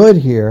you're good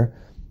here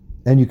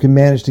and you can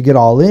manage to get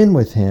all in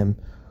with him,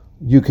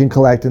 you can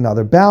collect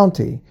another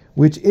bounty,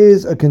 which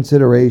is a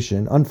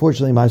consideration.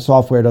 Unfortunately, my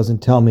software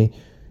doesn't tell me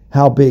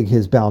how big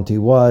his bounty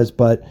was,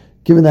 but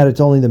given that it's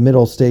only the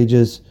middle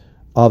stages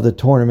of the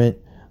tournament,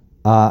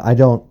 I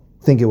don't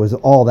think it was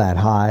all that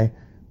high,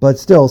 but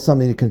still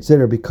something to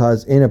consider,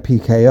 because in a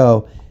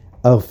PKO,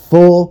 a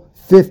full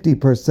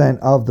 50%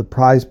 of the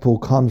prize pool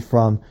comes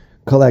from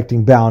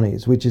collecting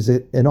bounties, which is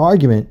an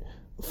argument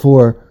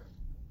for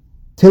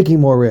taking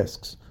more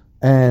risks.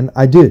 And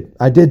I did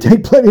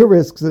take plenty of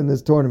risks in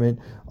this tournament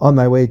on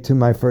my way to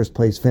my first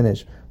place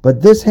finish.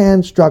 But this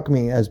hand struck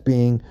me as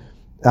being,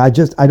 I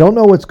don't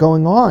know what's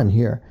going on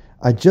here.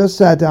 I just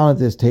sat down at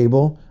this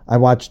table. I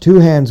watched 2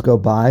 hands go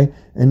by,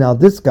 and now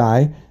this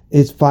guy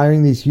is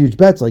firing these huge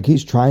bets like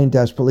he's trying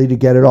desperately to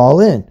get it all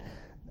in.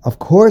 Of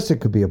course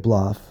it could be a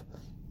bluff,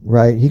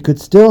 right? He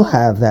could still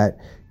have that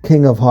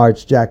king of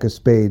hearts, jack of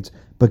spades.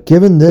 But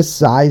given this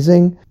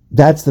sizing,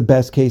 that's the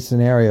best case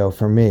scenario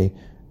for me.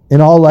 In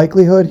all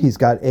likelihood, he's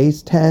got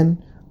ace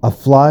 10, a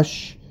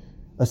flush,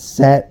 a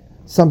set,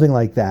 something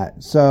like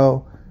that.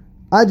 So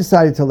I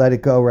decided to let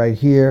it go right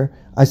here.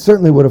 I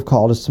certainly would have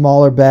called a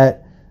smaller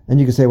bet. And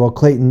you could say, well,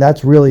 Clayton,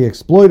 that's really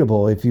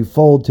exploitable. If you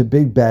fold to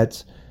big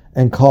bets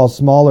and call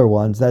smaller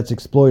ones, that's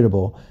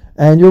exploitable.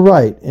 And you're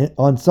right.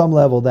 On some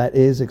level, that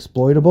is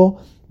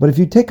exploitable. But if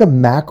you take a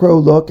macro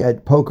look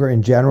at poker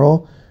in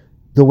general,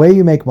 the way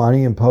you make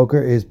money in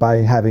poker is by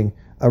having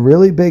a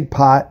really big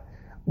pot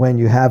when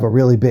you have a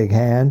really big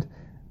hand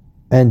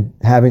and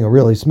having a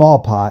really small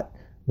pot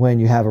when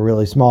you have a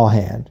really small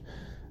hand.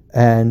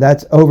 And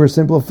that's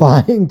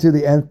oversimplifying to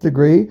the nth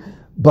degree,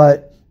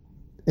 but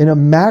in a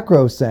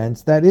macro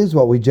sense, that is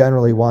what we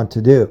generally want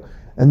to do.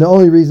 And the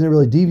only reason to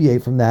really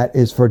deviate from that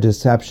is for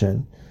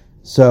deception.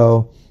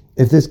 So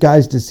if this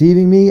guy's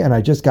deceiving me and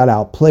I just got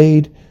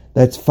outplayed,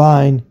 that's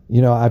fine.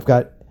 You know, I've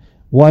got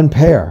one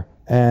pair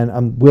and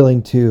I'm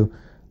willing to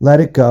let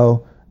it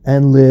go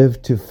and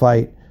live to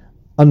fight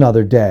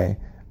another day.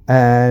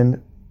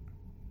 And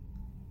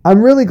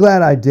I'm really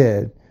glad I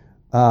did.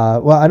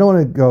 Well, I don't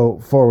want to go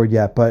forward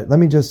yet, but let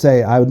me just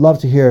say, I would love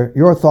to hear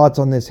your thoughts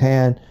on this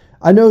hand.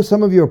 I know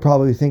some of you are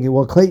probably thinking,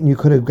 well, Clayton, you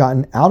could have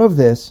gotten out of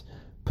this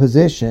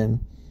position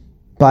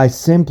by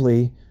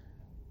simply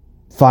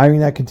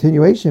firing that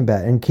continuation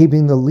bet and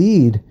keeping the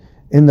lead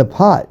in the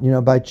pot. You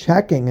know, by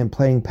checking and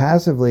playing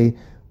passively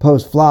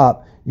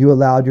post-flop, you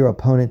allowed your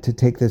opponent to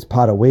take this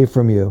pot away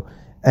from you.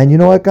 And you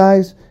know what,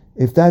 guys?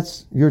 If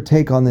that's your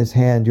take on this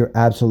hand, you're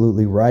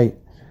absolutely right.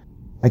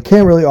 I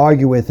can't really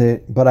argue with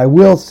it, but I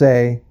will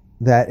say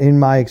that in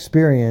my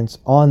experience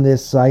on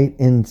this site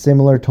in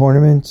similar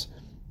tournaments,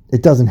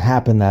 it doesn't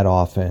happen that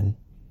often.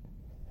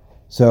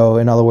 So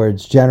in other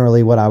words,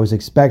 generally what I was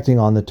expecting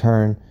on the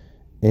turn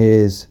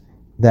is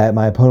that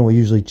my opponent will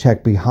usually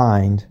check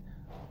behind.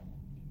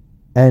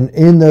 And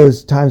in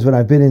those times when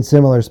I've been in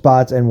similar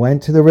spots and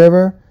went to the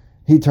river,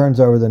 he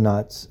turns over the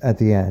nuts at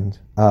the end,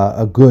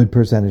 a good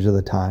percentage of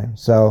the time.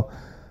 So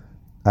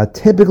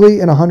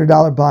typically in a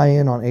 $100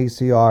 buy-in on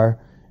ACR,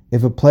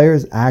 if a player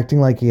is acting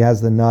like he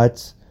has the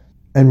nuts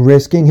and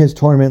risking his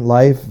tournament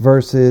life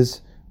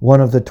versus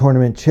one of the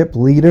tournament chip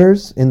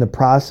leaders in the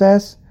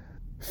process,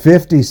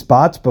 50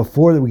 spots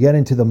before we get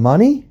into the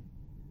money,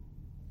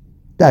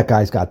 that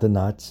guy's got the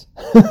nuts.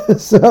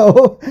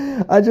 So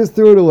I just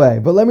threw it away.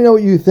 But let me know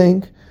what you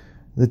think.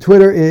 The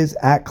Twitter is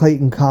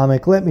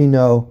 @ClaytonComic. Let me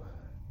know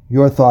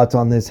your thoughts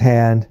on this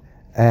hand.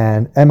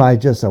 And am I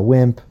just a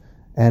wimp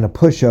and a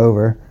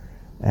pushover?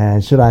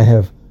 And should I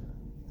have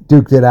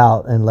duked it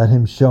out and let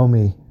him show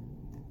me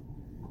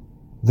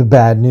the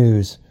bad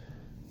news?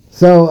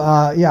 So,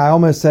 I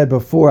almost said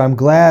before, I'm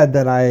glad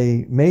that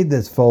I made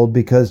this fold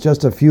because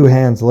just a few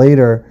hands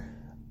later,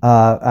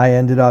 I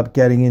ended up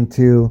getting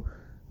into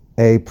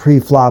a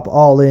pre-flop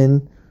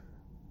all-in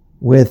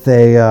with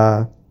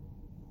a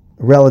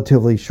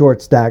relatively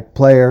short-stacked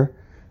player.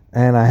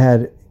 And I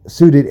had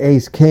suited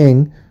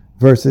ace-king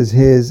versus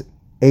his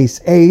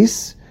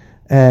ace-ace.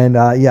 And,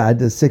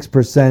 the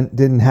 6%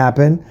 didn't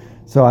happen.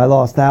 So I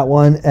lost that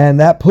one. And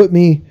that put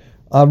me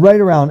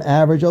right around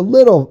average, a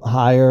little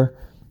higher.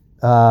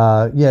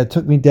 It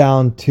took me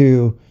down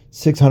to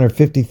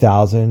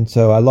 650,000.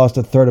 So I lost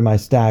a third of my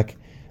stack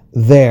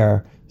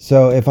there.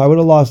 So if I would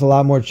have lost a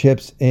lot more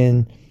chips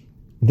in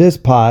this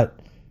pot,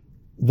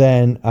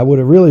 then I would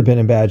have really been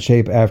in bad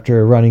shape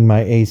after running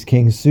my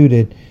ace-king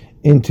suited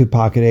into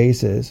pocket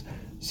aces.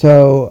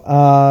 So,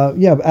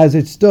 as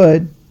it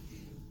stood,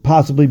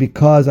 possibly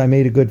because I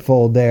made a good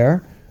fold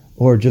there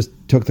or just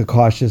took the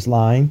cautious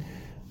line,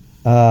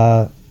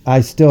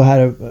 I still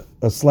had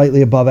a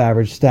slightly above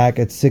average stack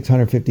at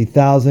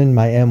 650,000.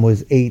 My M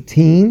was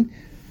 18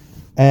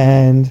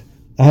 and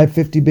I had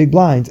 50 big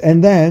blinds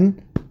and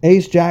then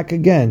ace jack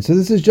again. So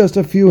this is just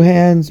a few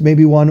hands,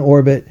 maybe one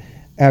orbit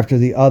after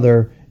the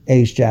other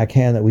ace jack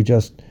hand that we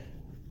just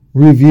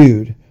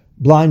reviewed.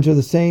 Blinds are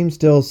the same,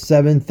 still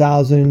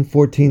 7,000,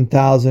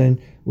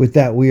 14,000 with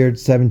that weird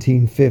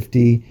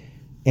 1750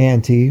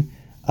 ante.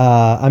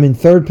 I'm in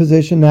third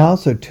position now,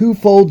 so 2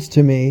 folds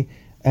to me.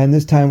 And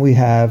this time we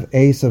have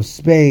ace of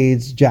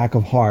spades, jack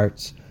of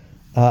hearts.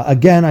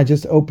 Again, I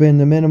just open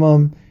the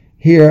minimum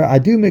here. I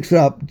do mix it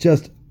up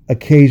just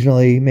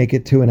occasionally, make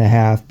it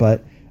 2.5,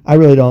 but I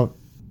really don't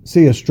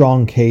see a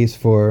strong case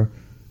for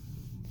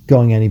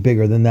going any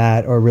bigger than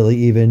that or really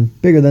even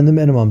bigger than the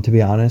minimum, to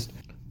be honest.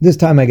 This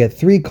time I get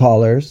 3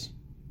 callers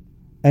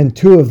and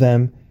 2 of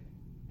them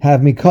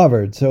have me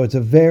covered. So it's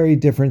a very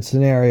different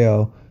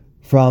scenario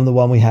from the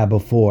one we had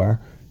before.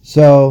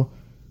 So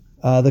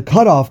the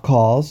cutoff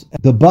calls,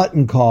 the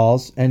button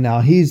calls, and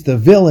now he's the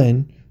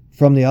villain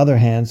from the other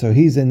hand, so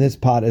he's in this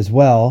pot as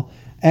well.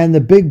 And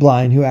the big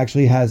blind, who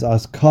actually has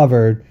us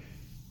covered,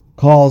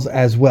 calls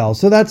as well.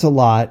 So that's a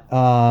lot.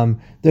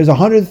 There's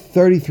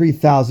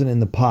 133,000 in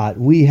the pot.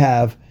 We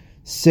have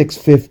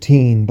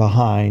 615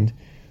 behind.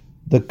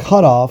 The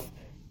cutoff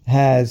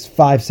has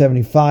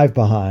 575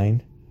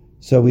 behind.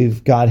 So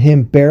we've got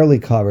him barely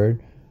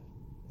covered.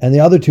 And the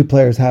other two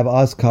players have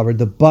us covered.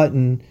 The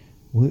button,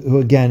 who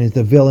again is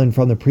the villain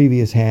from the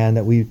previous hand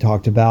that we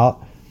talked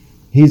about,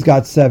 he's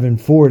got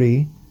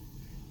 740.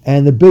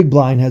 And the big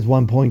blind has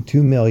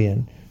 1.2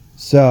 million.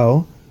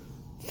 So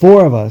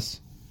 4 of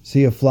us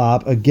see a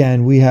flop.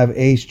 Again, we have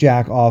ace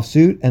jack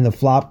offsuit, and the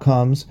flop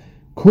comes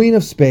queen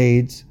of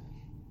spades,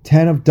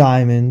 10 of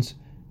diamonds,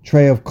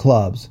 tray of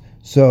clubs.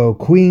 So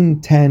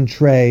queen, 10,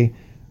 tray,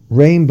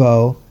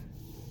 rainbow.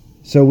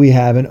 So we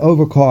have an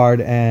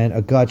overcard and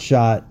a gut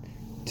shot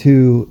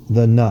to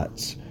the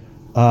nuts.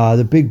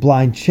 The big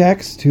blind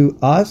checks to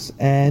us,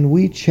 and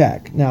we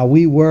check. Now,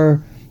 we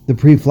were the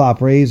pre-flop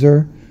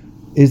raiser.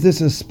 Is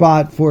this a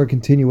spot for a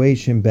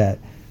continuation bet?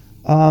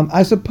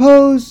 I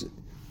suppose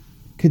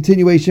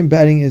continuation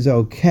betting is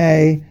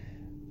okay.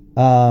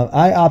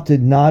 I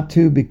opted not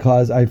to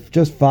because I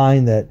just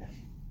find that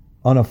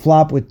on a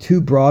flop with 2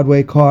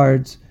 Broadway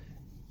cards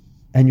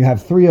and you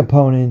have 3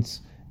 opponents,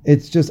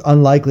 it's just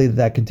unlikely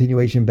that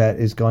continuation bet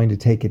is going to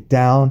take it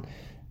down.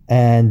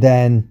 And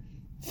then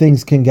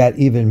things can get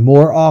even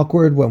more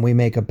awkward when we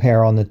make a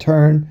pair on the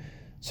turn.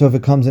 So if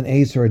it comes an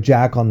ace or a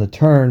jack on the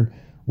turn,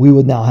 we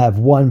would now have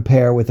 1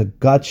 pair with a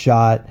gut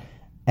shot,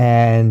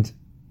 and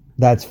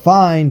that's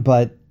fine,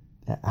 but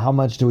how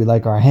much do we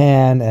like our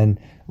hand, and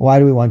why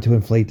do we want to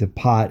inflate the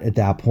pot at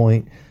that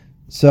point?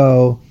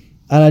 So,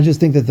 and I just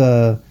think that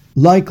the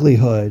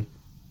likelihood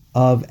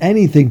of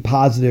anything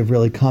positive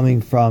really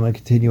coming from a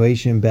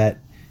continuation bet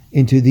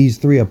into these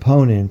 3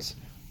 opponents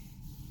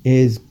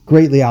is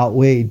greatly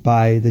outweighed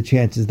by the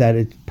chances that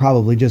it's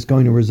probably just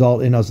going to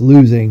result in us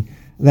losing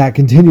that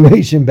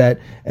continuation bet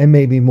and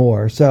maybe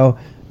more. So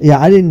yeah,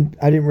 I didn't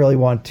really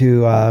want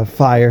to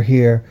fire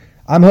here.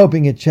 I'm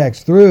hoping it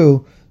checks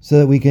through so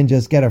that we can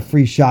just get a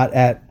free shot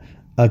at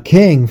a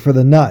king for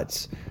the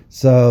nuts.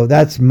 So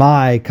that's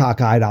my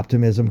cockeyed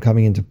optimism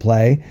coming into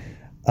play.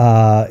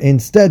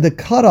 Instead, the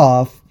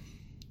cutoff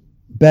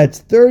bets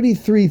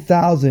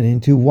 33,000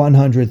 into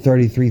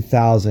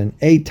 133,000.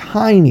 A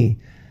tiny,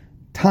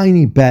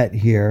 tiny bet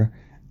here.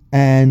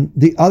 And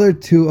the other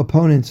 2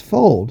 opponents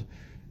fold.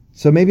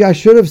 So maybe I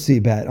should have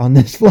c-bet on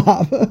this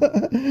flop.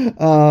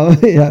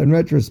 In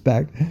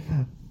retrospect.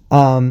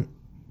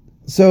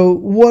 So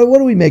what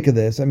do we make of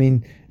this? I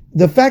mean,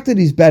 the fact that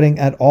he's betting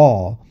at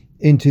all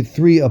into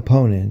 3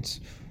 opponents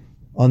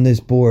on this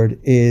board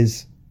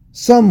is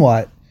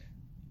somewhat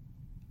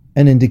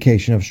an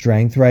indication of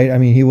strength, right? I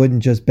mean, he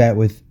wouldn't just bet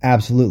with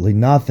absolutely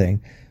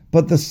nothing.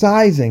 But the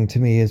sizing to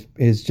me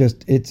is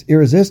just, it's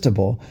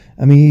irresistible.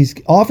 I mean, he's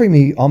offering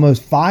me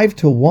almost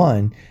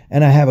 5-1,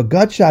 and I have a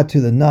gut shot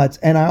to the nuts,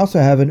 and I also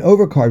have an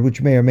overcard,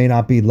 which may or may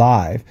not be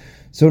live.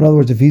 So in other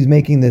words, if he's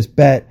making this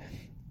bet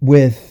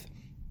with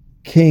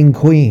king,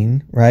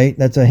 queen, right?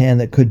 That's a hand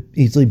that could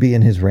easily be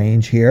in his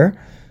range here.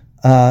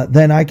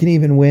 Then I can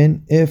even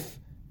win if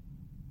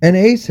an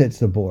ace hits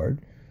the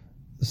board.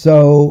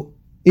 So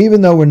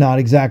even though we're not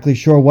exactly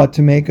sure what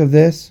to make of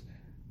this,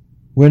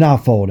 we're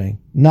not folding,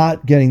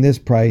 not getting this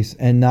price,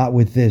 and not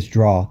with this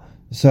draw.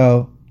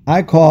 So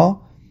I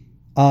call.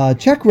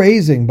 Check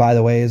raising, by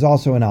the way, is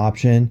also an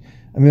option.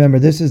 And remember,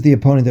 this is the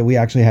opponent that we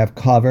actually have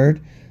covered.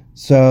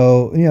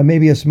 So,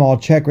 maybe a small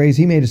check raise.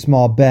 He made a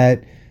small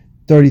bet,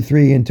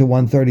 33 into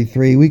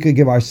 133. We could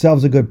give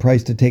ourselves a good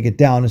price to take it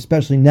down,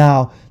 especially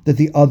now that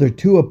the other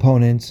 2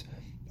 opponents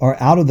are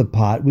out of the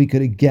pot. We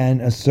could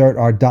again assert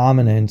our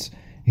dominance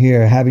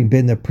here, having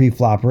been the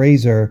pre-flop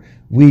raiser.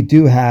 We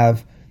do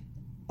have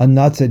a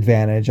nuts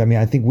advantage. I mean,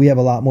 I think we have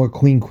a lot more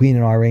queen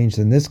in our range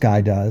than this guy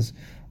does,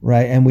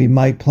 right? And we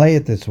might play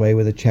it this way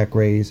with a check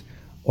raise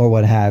or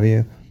what have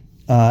you.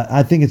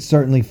 I think it's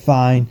certainly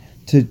fine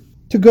to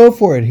go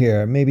for it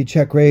here. Maybe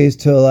check raise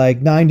to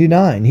like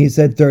 99. He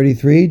said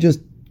 33. Just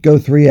go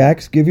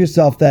 3x. Give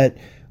yourself that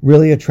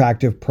really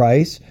attractive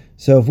price.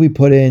 So if we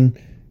put in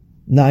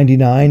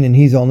 99 and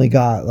he's only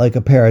got like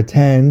a pair of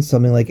 10s,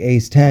 something like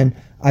ace 10,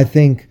 I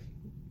think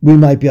we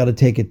might be able to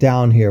take it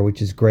down here,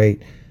 which is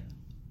great.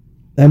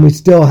 And we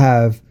still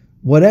have,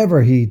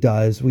 whatever he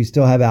does, we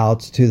still have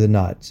outs to the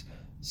nuts.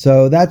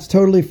 So that's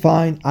totally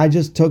fine. I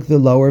just took the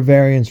lower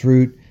variance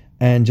route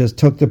and just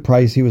took the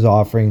price he was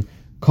offering,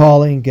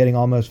 calling, getting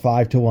almost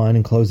 5-1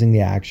 and closing the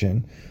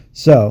action.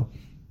 So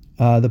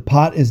the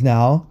pot is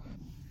now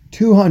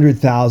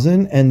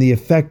 200,000 and the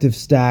effective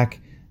stack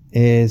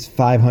is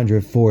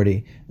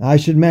 540. Now, I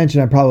should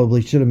mention, I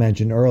probably should have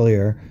mentioned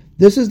earlier,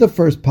 this is the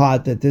first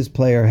pot that this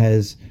player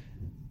has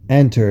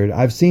entered.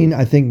 I've seen,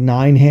 I think,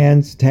 9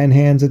 hands, 10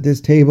 hands at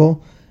this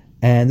table,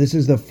 and this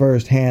is the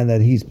first hand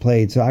that he's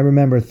played. So I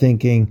remember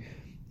thinking,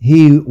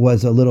 he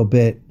was a little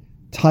bit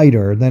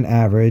tighter than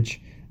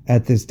average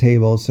at this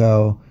table,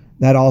 so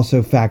that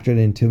also factored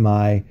into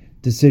my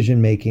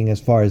decision making as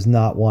far as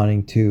not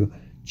wanting to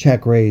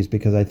check raise,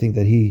 because I think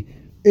that he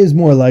is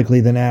more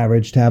likely than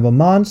average to have a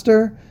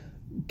monster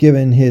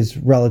given his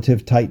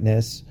relative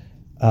tightness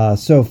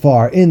so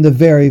far in the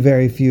very,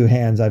 very few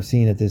hands I've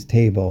seen at this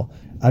table.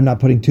 I'm not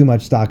putting too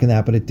much stock in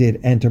that, but it did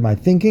enter my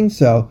thinking,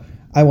 so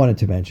I wanted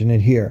to mention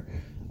it here.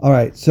 All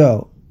right,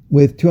 so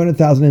with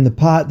 200,000 in the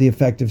pot, the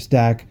effective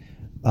stack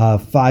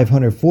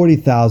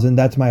 540,000.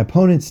 That's my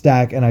opponent's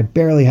stack, and I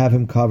barely have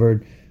him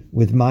covered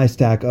with my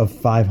stack of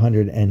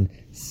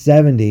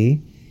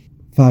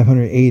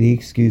 580,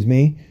 excuse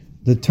me.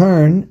 The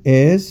turn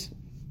is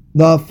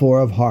the 4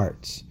 of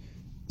hearts.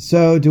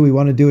 So do we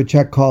want to do a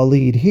check call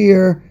lead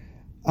here?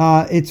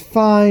 It's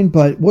fine,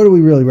 but what are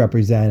we really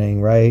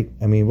representing, right?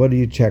 I mean, what do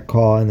you check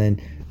call and then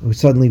we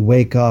suddenly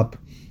wake up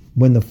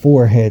when the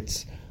 4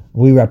 hits?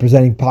 Are we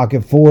representing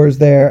pocket 4s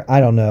there? I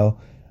don't know.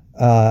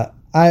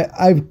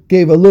 I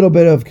gave a little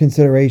bit of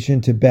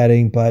consideration to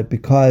betting, but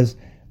because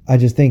I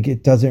just think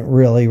it doesn't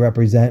really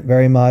represent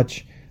very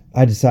much,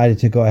 I decided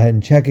to go ahead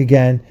and check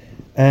again,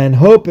 and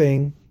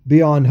hoping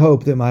beyond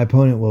hope that my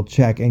opponent will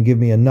check and give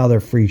me another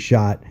free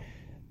shot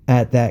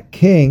at that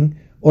king,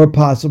 or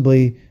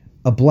possibly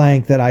a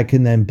blank that I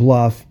can then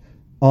bluff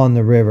on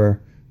the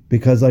river,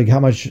 because like how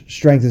much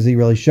strength is he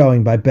really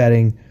showing by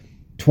betting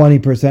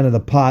 20% of the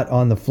pot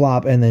on the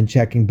flop and then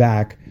checking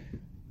back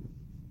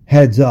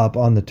heads up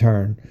on the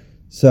turn.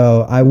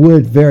 So I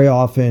would very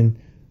often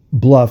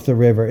bluff the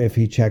river if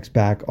he checks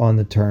back on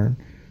the turn.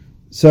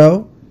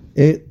 So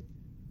it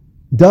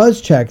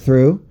does check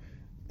through.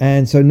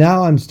 And so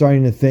now I'm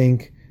starting to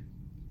think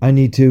I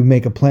need to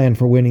make a plan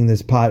for winning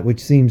this pot,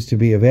 which seems to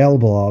be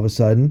available all of a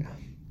sudden.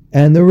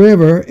 And the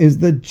river is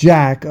the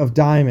jack of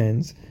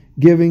diamonds,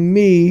 giving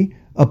me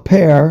a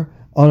pair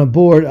on a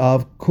board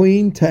of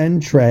queen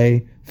 10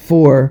 tray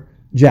 4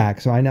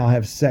 jack. So I now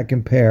have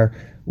second pair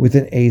with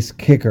an ace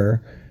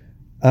kicker.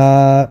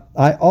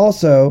 I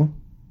also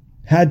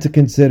had to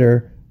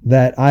consider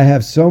that I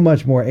have so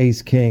much more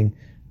ace king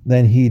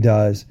than he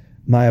does.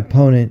 My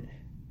opponent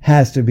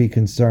has to be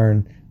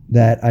concerned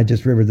that I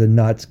just rivered the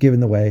nuts given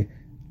the way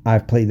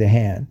I've played the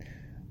hand.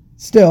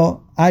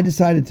 Still, I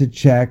decided to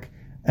check,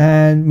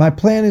 and my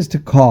plan is to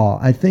call.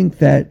 I think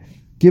that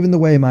given the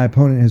way my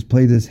opponent has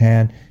played this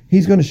hand,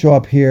 he's going to show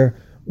up here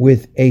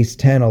with ace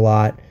 10 a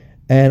lot,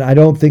 and I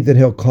don't think that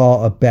he'll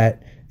call a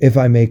bet if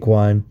I make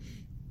one,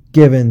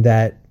 given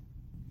that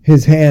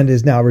his hand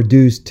is now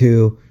reduced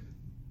to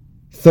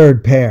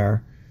third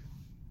pair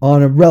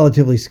on a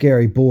relatively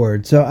scary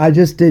board. So I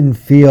just didn't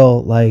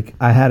feel like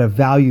I had a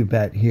value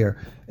bet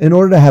here. In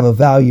order to have a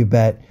value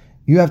bet,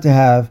 you have to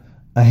have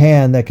a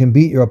hand that can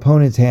beat your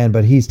opponent's hand,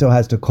 but he still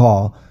has to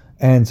call.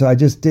 And so I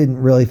just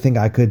didn't really think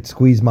I could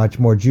squeeze much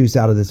more juice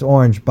out of this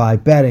orange by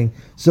betting.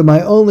 So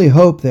my only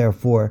hope,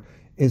 therefore,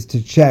 is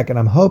to check. And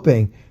I'm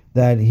hoping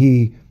that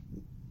he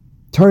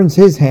turns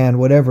his hand,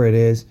 whatever it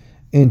is,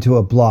 into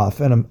a bluff.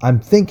 And I'm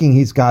thinking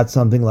he's got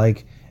something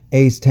like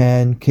ace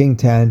 10, king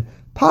 10,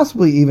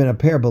 possibly even a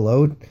pair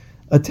below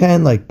a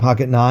 10, like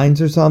pocket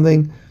 9s or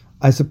something.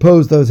 I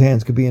suppose those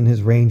hands could be in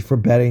his range for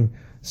betting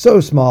so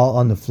small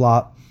on the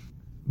flop.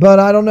 But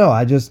I don't know.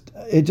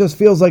 It just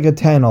feels like a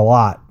 10 a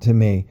lot to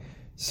me.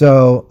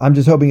 So I'm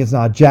just hoping it's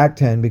not jack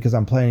 10, because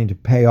I'm planning to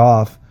pay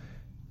off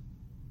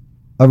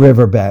a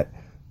river bet.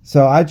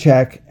 So I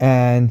check,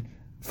 and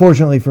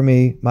fortunately for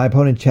me, my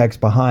opponent checks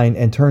behind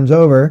and turns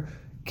over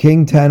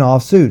king 10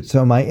 offsuit.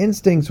 So my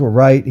instincts were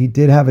right. He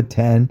did have a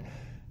 10,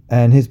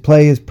 and his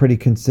play is pretty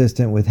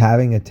consistent with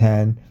having a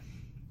 10.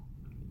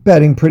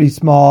 Betting pretty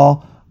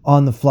small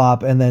on the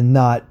flop and then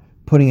not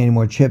putting any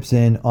more chips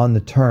in on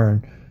the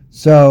turn.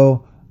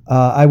 So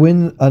I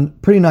win a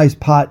pretty nice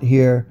pot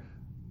here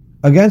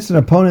against an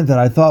opponent that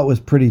I thought was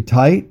pretty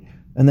tight,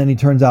 and then he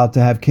turns out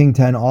to have king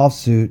 10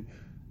 offsuit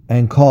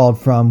and called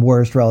from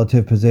worst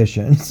relative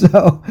position.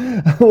 So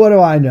what do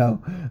I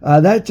know?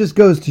 That just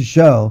goes to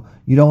show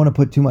you don't want to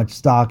put too much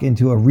stock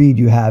into a read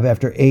you have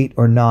after 8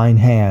 or 9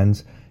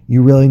 hands.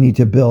 You really need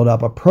to build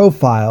up a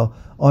profile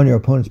on your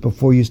opponents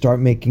before you start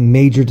making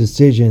major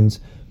decisions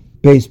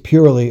based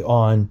purely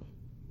on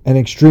an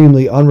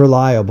extremely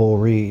unreliable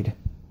read.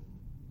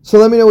 So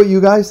let me know what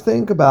you guys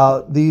think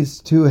about these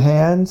two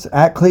hands.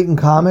 At Clayton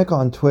Comic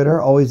on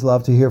Twitter. Always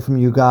love to hear from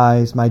you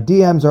guys. My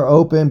DMs are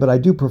open, but I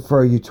do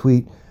prefer you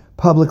tweet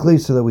publicly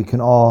so that we can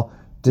all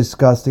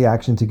discuss the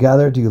action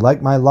together. Do you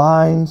like my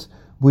lines?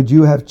 Would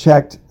you have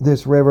checked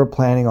this river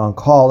planning on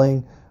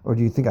calling? Or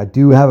do you think I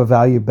do have a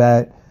value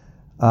bet?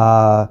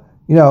 And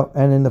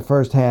in the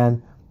first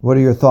hand, what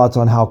are your thoughts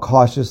on how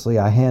cautiously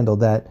I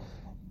handled that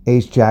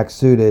ace-jack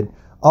suited?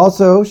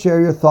 Also,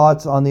 share your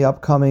thoughts on the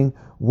upcoming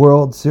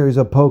World Series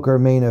of Poker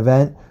main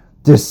event,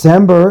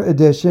 December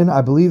edition.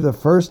 I believe the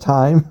first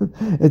time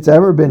it's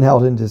ever been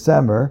held in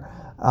December.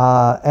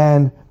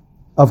 And,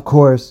 of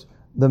course,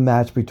 the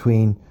match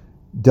between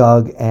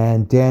Doug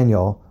and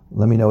Daniel.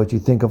 Let me know what you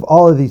think of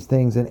all of these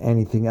things and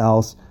anything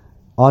else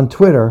on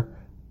Twitter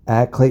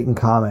at Clayton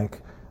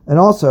Comic. And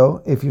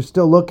also, if you're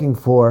still looking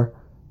for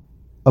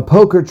a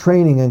poker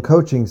training and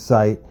coaching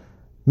site,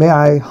 may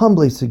I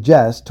humbly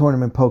suggest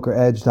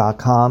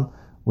tournamentpokeredge.com.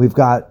 We've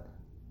got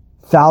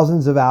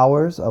thousands of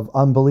hours of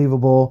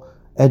unbelievable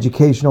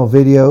educational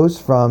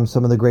videos from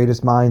some of the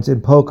greatest minds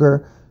in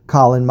poker: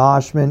 Colin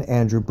Moshman,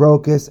 Andrew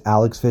Brokus,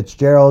 Alex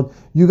Fitzgerald.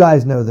 You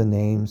guys know the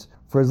names.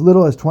 For as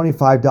little as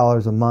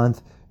 $25 a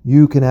month,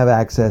 you can have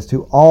access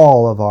to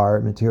all of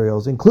our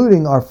materials,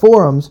 including our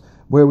forums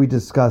where we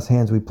discuss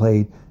hands we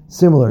played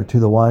similar to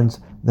the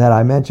ones that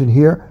I mentioned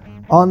here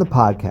on the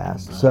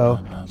podcast. So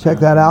check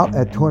that out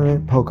at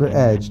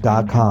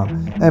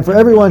tournamentpokeredge.com. And for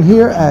everyone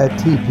here at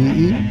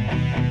TPE,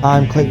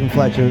 I'm Clayton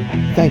Fletcher.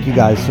 Thank you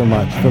guys so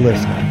much for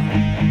listening.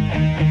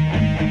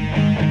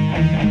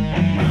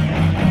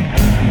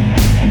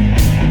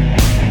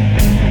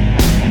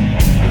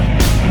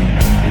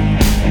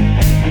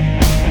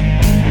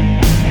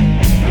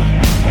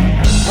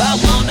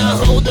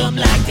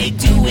 Like they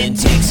do in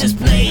Texas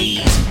plays.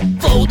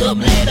 Fold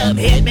them, let them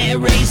hit me,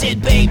 raise it,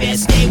 baby,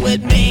 stay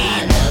with me.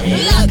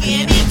 Luck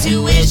and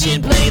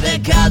intuition, play the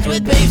cards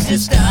with babes to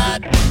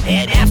start.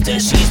 And after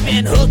she's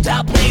been hooked,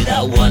 I'll play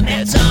the one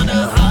that's on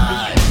her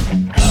heart.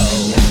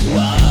 Oh,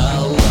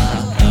 whoa,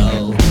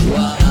 whoa,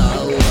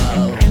 whoa,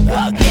 whoa.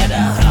 I'll get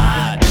her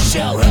heart,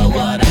 show her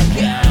what I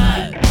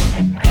got.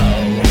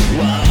 Oh,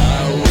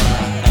 whoa,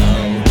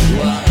 whoa,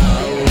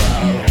 whoa,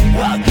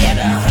 whoa. I'll get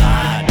her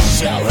heart,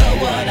 show her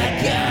what I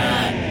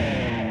got.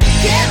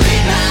 Can't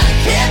read mine,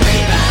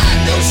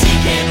 no she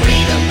can't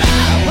read a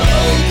mile.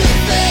 Poker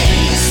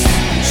face,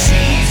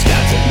 she's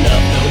got to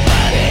love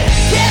nobody.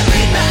 Can't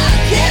read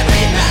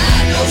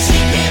mine, no she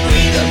can't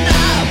read a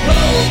mile.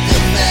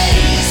 Poker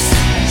face,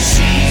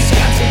 she's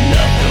got to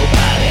love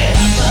nobody.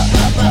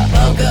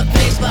 Poker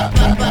face,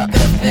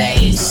 poker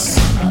face.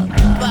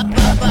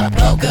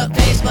 Poker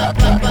face,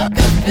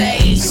 poker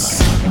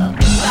face.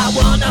 I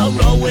wanna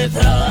roll with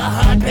her, a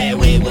hard pair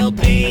we will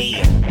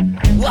be.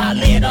 While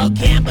little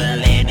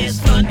gambling is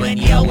fun when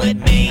you're with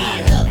me.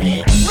 I love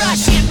it.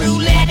 Russian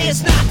roulette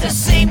is not the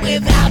same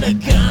without a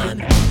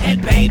gun.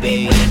 And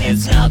baby, when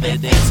it's love,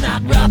 it's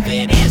not rough,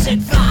 it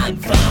isn't fun.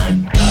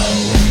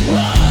 Oh,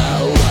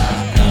 whoa,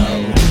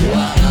 whoa, whoa,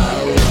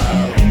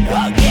 whoa.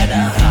 I'll get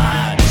her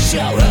heart,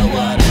 show her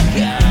what I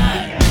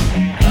got.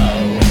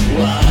 Oh,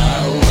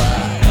 whoa,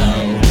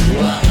 whoa,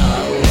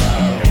 whoa,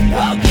 whoa.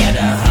 I'll get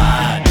her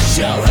heart,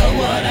 show her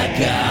what I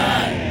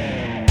got.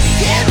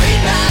 Can't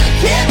read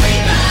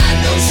mine,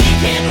 no she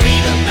can't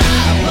read a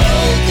mile.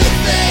 Poker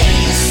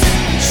face,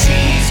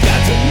 she's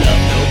got to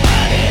love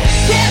nobody.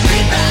 Can't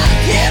read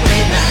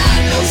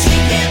mine, no she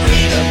can't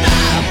read a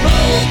mile.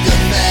 Poker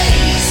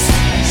face,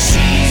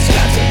 she's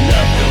got to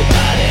love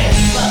nobody.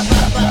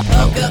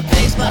 Poker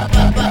face,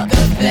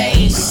 poker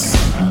face.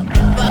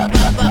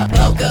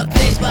 Poker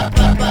face,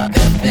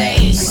 poker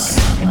face.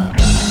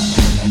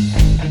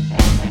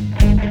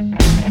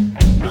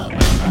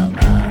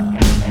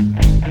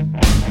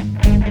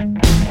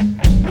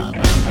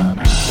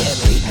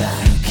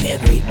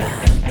 Can't read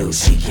mine, no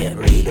she can't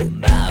read a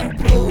mile.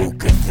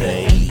 Poker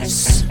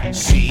face,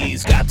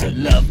 she's got to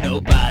love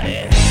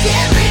nobody.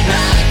 Can't read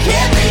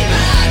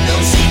mine,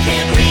 no she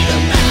can't read a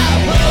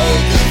mile.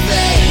 Poker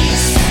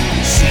face,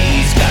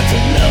 she's got to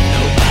love